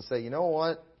all this and say, you know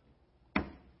what?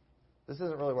 This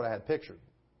isn't really what I had pictured.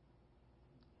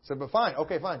 So, but fine.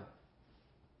 Okay, fine.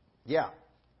 Yeah.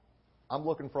 I'm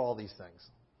looking for all these things.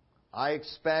 I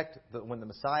expect that when the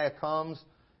Messiah comes,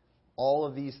 all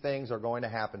of these things are going to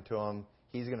happen to him.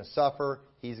 He's going to suffer,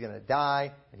 he's going to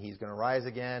die, and he's going to rise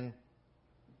again.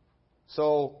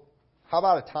 So, how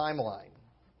about a timeline?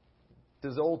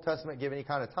 Does the Old Testament give any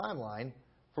kind of timeline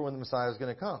for when the Messiah is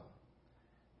going to come?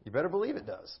 You better believe it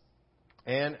does.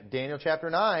 And Daniel chapter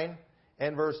 9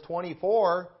 and verse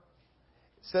 24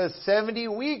 says, 70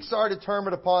 weeks are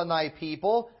determined upon thy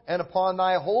people and upon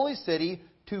thy holy city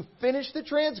to finish the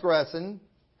transgression,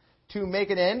 to make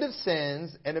an end of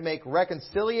sins, and to make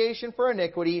reconciliation for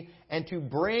iniquity, and to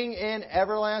bring in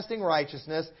everlasting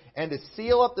righteousness, and to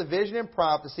seal up the vision and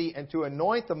prophecy, and to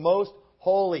anoint the most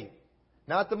holy.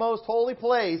 Not the most holy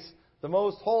place, the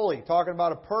most holy. Talking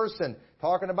about a person,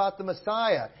 talking about the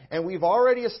Messiah. And we've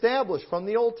already established from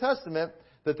the Old Testament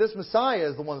that this Messiah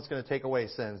is the one that's going to take away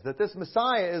sins. That this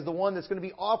Messiah is the one that's going to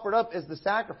be offered up as the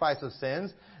sacrifice of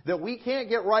sins. That we can't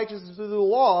get righteousness through the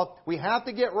law. We have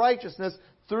to get righteousness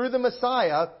through the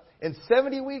Messiah. And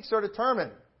 70 weeks are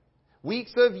determined.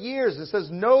 Weeks of years. It says,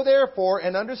 know therefore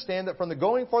and understand that from the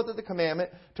going forth of the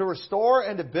commandment to restore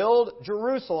and to build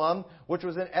Jerusalem, which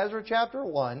was in Ezra chapter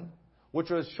 1, which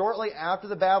was shortly after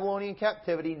the Babylonian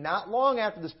captivity, not long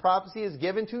after this prophecy is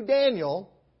given to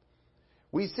Daniel,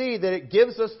 we see that it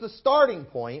gives us the starting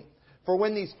point for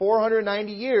when these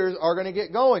 490 years are going to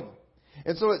get going.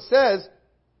 And so it says,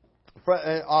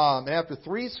 know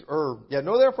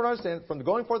therefore and understand, from the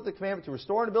going forth of the commandment to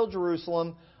restore and to build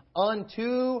Jerusalem,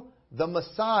 unto the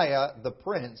Messiah, the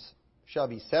Prince, shall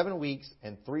be 7 weeks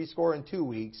and 62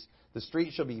 weeks. The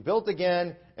street shall be built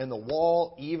again, and the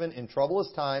wall even in troublous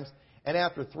times. And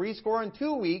after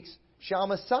 62 weeks shall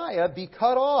Messiah be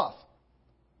cut off,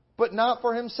 but not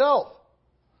for himself.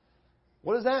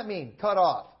 What does that mean, cut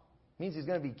off? It means he's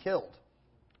going to be killed.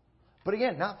 But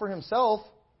again, not for himself.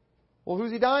 Well,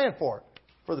 who's he dying for?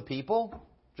 For the people,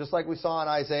 just like we saw in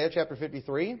Isaiah chapter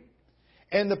 53.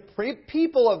 And the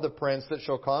people of the prince that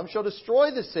shall come shall destroy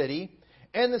the city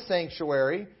and the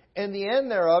sanctuary, and the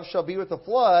end thereof shall be with the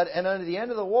flood, and unto the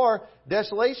end of the war,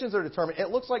 desolations are determined. It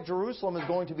looks like Jerusalem is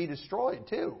going to be destroyed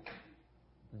too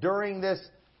during this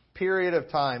period of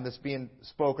time that's being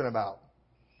spoken about.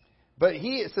 But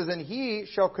it says, and he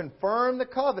shall confirm the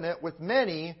covenant with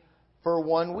many for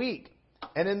 1 week.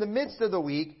 And in the midst of the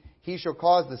week, he shall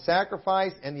cause the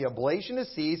sacrifice and the oblation to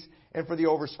cease, And for the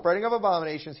overspreading of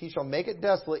abominations, he shall make it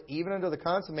desolate, even unto the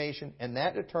consummation, and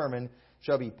that determined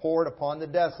shall be poured upon the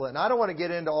desolate. And I don't want to get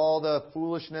into all the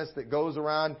foolishness that goes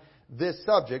around this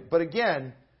subject, but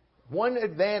again, one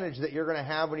advantage that you're going to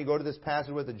have when you go to this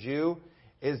passage with a Jew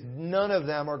is none of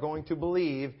them are going to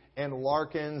believe in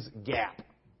Larkin's gap.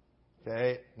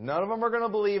 Okay? None of them are going to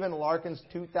believe in Larkin's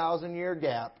 2,000-year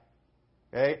gap.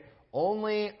 Okay?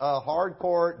 Only a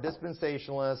hardcore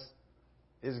dispensationalist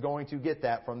is going to get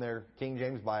that from their King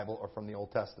James Bible or from the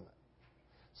Old Testament.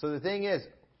 So the thing is,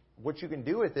 what you can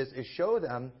do with this is show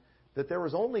them that there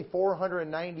was only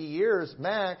 490 years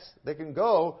max that can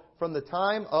go from the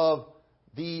time of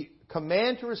the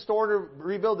command to restore, to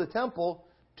rebuild the temple,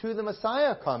 to the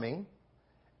Messiah coming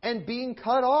and being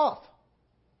cut off.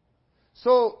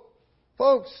 So,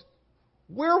 folks,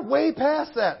 we're way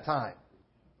past that time.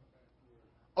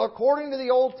 According to the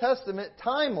Old Testament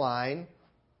timeline,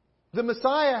 the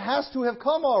Messiah has to have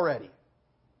come already.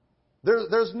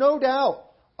 There's no doubt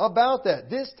about that.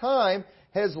 This time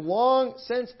has long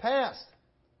since passed.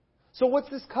 So what's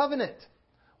this covenant?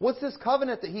 What's this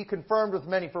covenant that He confirmed with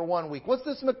many for 1 week? What's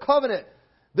this covenant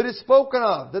that is spoken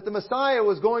of, that the Messiah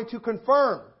was going to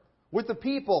confirm with the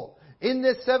people in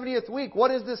this 70th week?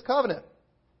 What is this covenant?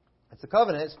 It's a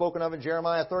covenant spoken of in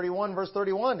Jeremiah 31, verse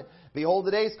 31. Behold,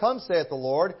 the days come, saith the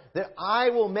Lord, that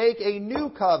I will make a new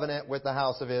covenant with the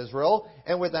house of Israel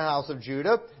and with the house of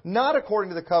Judah, not according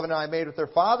to the covenant I made with their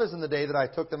fathers in the day that I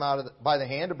took them by the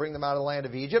hand to bring them out of the land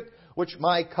of Egypt, which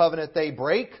my covenant they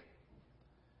break.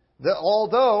 That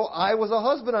although I was a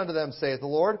husband unto them, saith the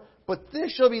Lord, but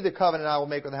this shall be the covenant I will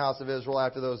make with the house of Israel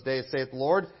after those days, saith the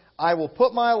Lord. I will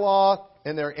put my law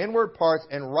in their inward parts,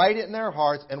 and write it in their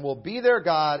hearts, and will be their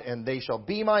God, and they shall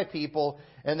be my people.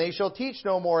 And they shall teach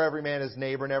no more every man his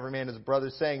neighbor, and every man his brother,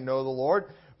 saying, Know the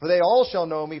Lord. For they all shall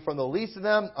know me, from the least of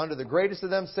them unto the greatest of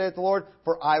them, saith the Lord.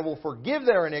 For I will forgive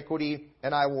their iniquity,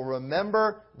 and I will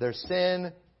remember their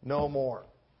sin no more.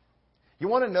 You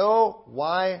want to know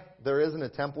why there isn't a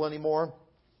temple anymore?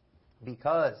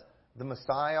 Because the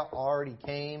Messiah already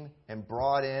came and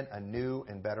brought in a new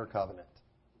and better covenant.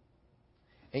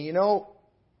 And you know,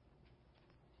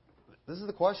 this is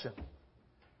the question.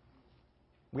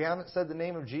 We haven't said the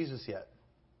name of Jesus yet,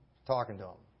 talking to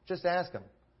Him. Just ask Him,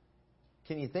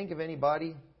 can you think of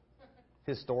anybody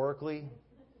historically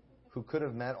who could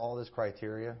have met all this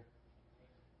criteria?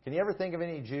 Can you ever think of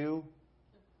any Jew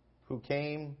who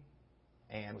came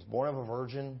and was born of a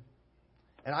virgin?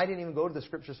 And I didn't even go to the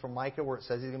scriptures from Micah where it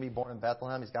says He's going to be born in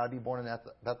Bethlehem. He's got to be born in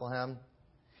Bethlehem.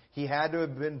 He had to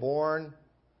have been born,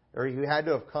 or he had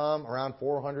to have come around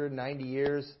 490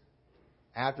 years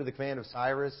after the command of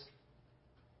Cyrus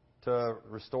to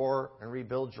restore and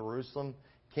rebuild Jerusalem.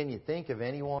 Can you think of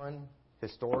anyone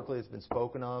historically that's been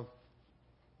spoken of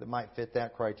that might fit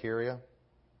that criteria?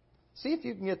 See if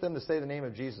you can get them to say the name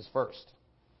of Jesus first.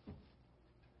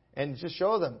 And just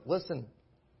show them, listen,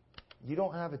 you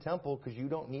don't have a temple because you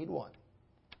don't need one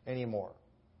anymore.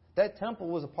 That temple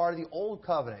was a part of the old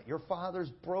covenant. Your fathers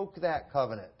broke that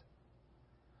covenant.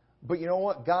 But you know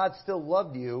what? God still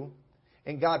loved you,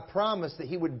 and God promised that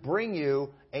He would bring you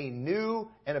a new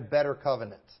and a better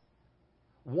covenant.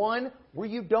 One where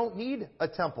you don't need a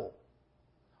temple.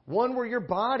 One where your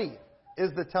body is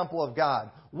the temple of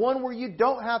God. One where you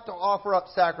don't have to offer up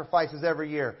sacrifices every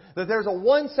year. That there's a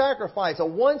one sacrifice, a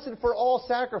once and for all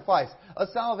sacrifice. A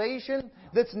salvation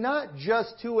that's not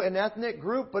just to an ethnic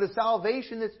group, but a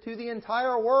salvation that's to the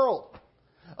entire world.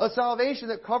 A salvation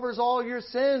that covers all your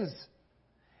sins.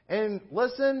 And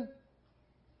listen,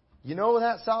 you know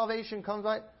that salvation comes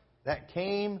by? That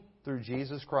came through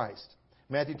Jesus Christ.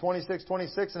 Matthew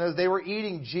 26:26, and as they were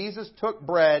eating, Jesus took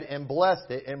bread and blessed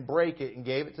it and brake it and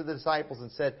gave it to the disciples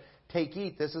and said, Take,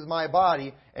 eat, this is my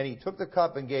body. And He took the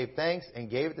cup and gave thanks and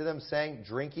gave it to them, saying,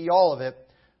 Drink ye all of it,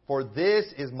 for this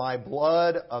is my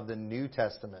blood of the New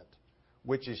Testament,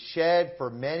 which is shed for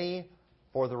many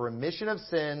for the remission of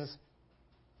sins.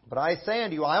 But I say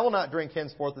unto you, I will not drink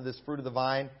henceforth of this fruit of the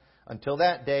vine until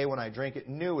that day when I drink it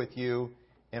new with you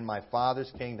in my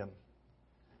Father's kingdom.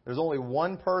 There's only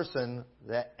one person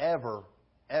that ever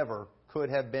could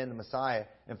have been the Messiah.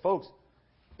 And folks,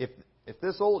 if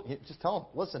this old, just tell them,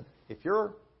 listen, if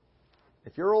your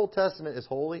Old Testament is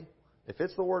holy, if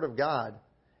it's the Word of God,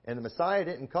 and the Messiah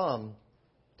didn't come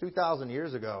 2,000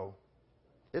 years ago,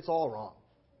 it's all wrong.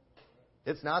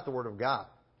 It's not the Word of God.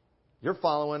 You're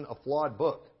following a flawed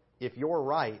book. If you're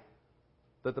right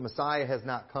that the Messiah has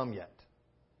not come yet,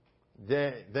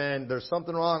 then there's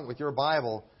something wrong with your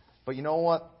Bible. But you know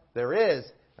what? There is.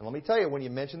 And let me tell you, when you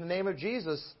mention the name of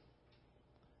Jesus,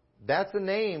 that's the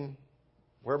name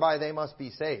whereby they must be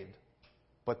saved.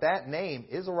 But that name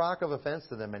is a rock of offense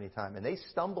to them many times, and they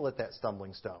stumble at that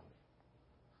stumbling stone.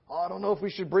 Oh, I don't know if we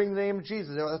should bring the name of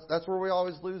Jesus. That's where we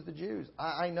always lose the Jews.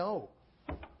 I know.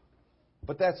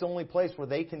 But that's the only place where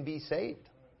they can be saved.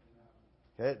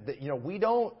 Okay? We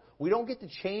don't get to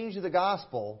change the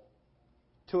gospel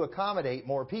to accommodate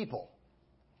more people.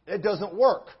 It doesn't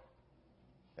work.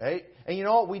 Okay? And you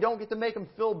know what? We don't get to make them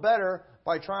feel better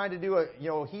by trying to do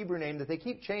a Hebrew name that they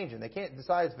keep changing. They can't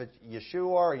decide if it's Yeshua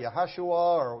or Yahashua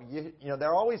or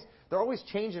they're always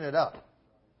changing it up.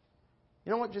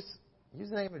 You know what? Just use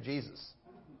the name of Jesus.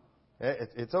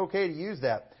 It's okay to use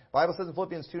that. The Bible says in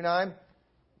Philippians 2:9,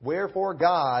 wherefore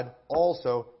God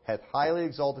also hath highly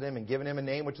exalted him and given him a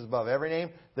name which is above every name,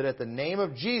 that at the name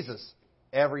of Jesus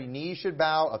every knee should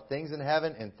bow, of things in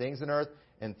heaven and things in earth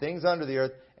and things under the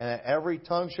earth, and that every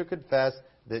tongue should confess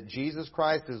that Jesus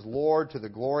Christ is Lord, to the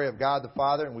glory of God the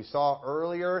Father. And we saw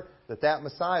earlier that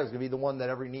Messiah was going to be the one that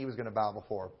every knee was going to bow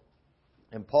before.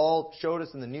 And Paul showed us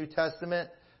in the New Testament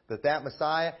that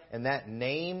Messiah and that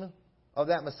name of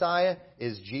that Messiah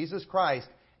is Jesus Christ.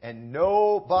 And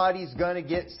nobody's going to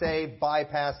get saved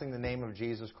bypassing the name of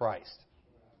Jesus Christ.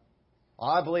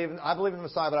 I believe in the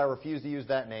Messiah, but I refuse to use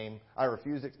that name.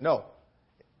 No,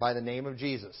 by the name of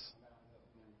Jesus.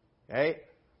 Okay?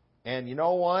 And you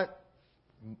know what?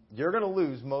 You're going to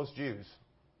lose most Jews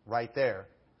right there.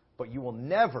 But you will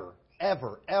never,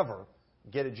 ever, ever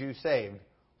get a Jew saved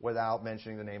without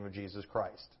mentioning the name of Jesus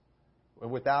Christ.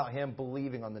 Without him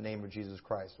believing on the name of Jesus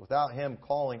Christ. Without him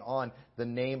calling on the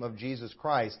name of Jesus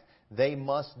Christ. They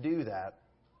must do that.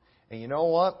 And you know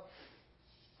what?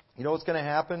 You know what's going to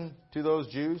happen to those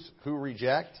Jews who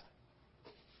reject?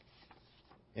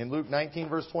 In Luke 19,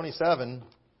 verse 27,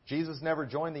 Jesus never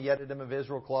joined the Yedidim of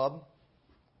Israel Club,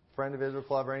 Friend of Israel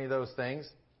Club, or any of those things.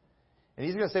 And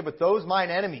he's going to say, but those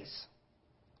mine enemies,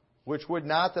 which would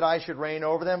not that I should reign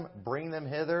over them, bring them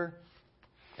hither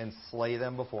and slay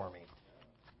them before me.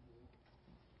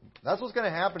 That's what's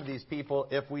going to happen to these people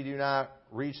if we do not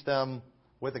reach them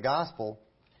with the gospel.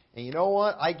 And you know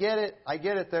what? I get it.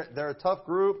 They're a tough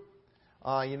group,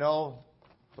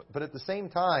 but at the same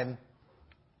time,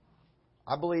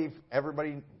 I believe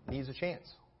everybody needs a chance.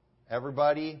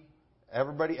 Everybody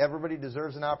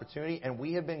deserves an opportunity, and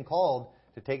we have been called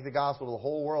to take the gospel to the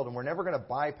whole world. And we're never going to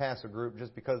bypass a group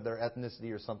just because of their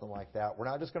ethnicity or something like that. We're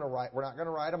not going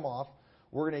to write them off.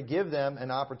 We're going to give them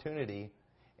an opportunity.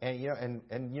 And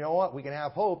you know what? We can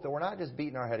have hope that we're not just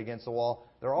beating our head against the wall.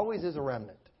 There always is a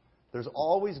remnant. There's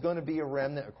always going to be a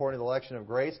remnant according to the election of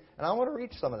grace, and I want to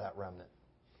reach some of that remnant.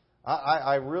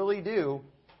 I really do.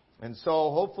 And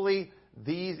so hopefully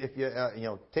these, if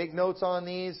you take notes on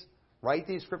these, write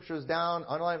these scriptures down,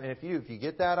 underline, and if you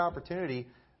get that opportunity,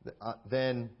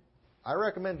 then I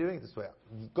recommend doing it this way.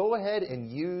 Go ahead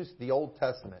and use the Old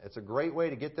Testament. It's a great way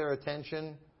to get their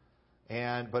attention,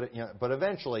 but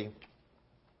eventually,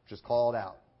 just call it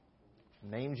out.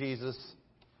 Name Jesus,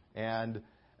 and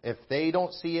if they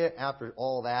don't see it after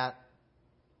all that,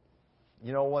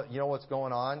 you know what's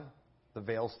going on? The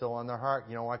veil's still on their heart.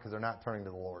 You know why? Because they're not turning to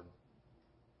the Lord.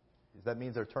 That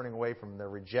means they're turning away from Him. They're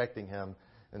rejecting Him.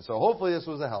 And so hopefully this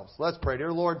was a help. So let's pray.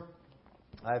 Dear Lord,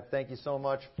 I thank you so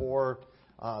much for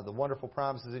the wonderful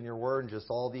promises in your word and just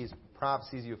all these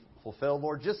prophecies you've fulfilled.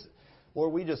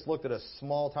 Lord, we just looked at a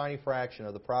small, tiny fraction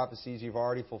of the prophecies you've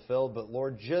already fulfilled. But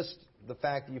Lord, just the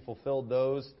fact that you fulfilled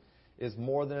those is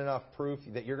more than enough proof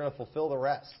that you're going to fulfill the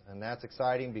rest. And that's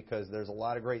exciting because there's a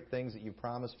lot of great things that you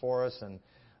promised for us. And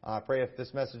I pray if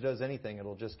this message does anything,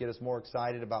 it'll just get us more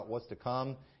excited about what's to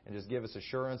come and just give us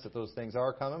assurance that those things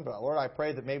are coming. But Lord, I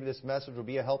pray that maybe this message will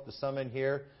be a help to some in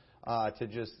here to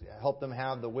just help them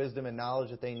have the wisdom and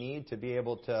knowledge that they need to be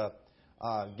able to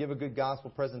give a good gospel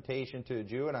presentation to a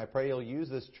Jew. And I pray you'll use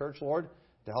this church, Lord,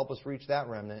 to help us reach that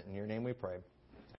remnant. In your name we pray.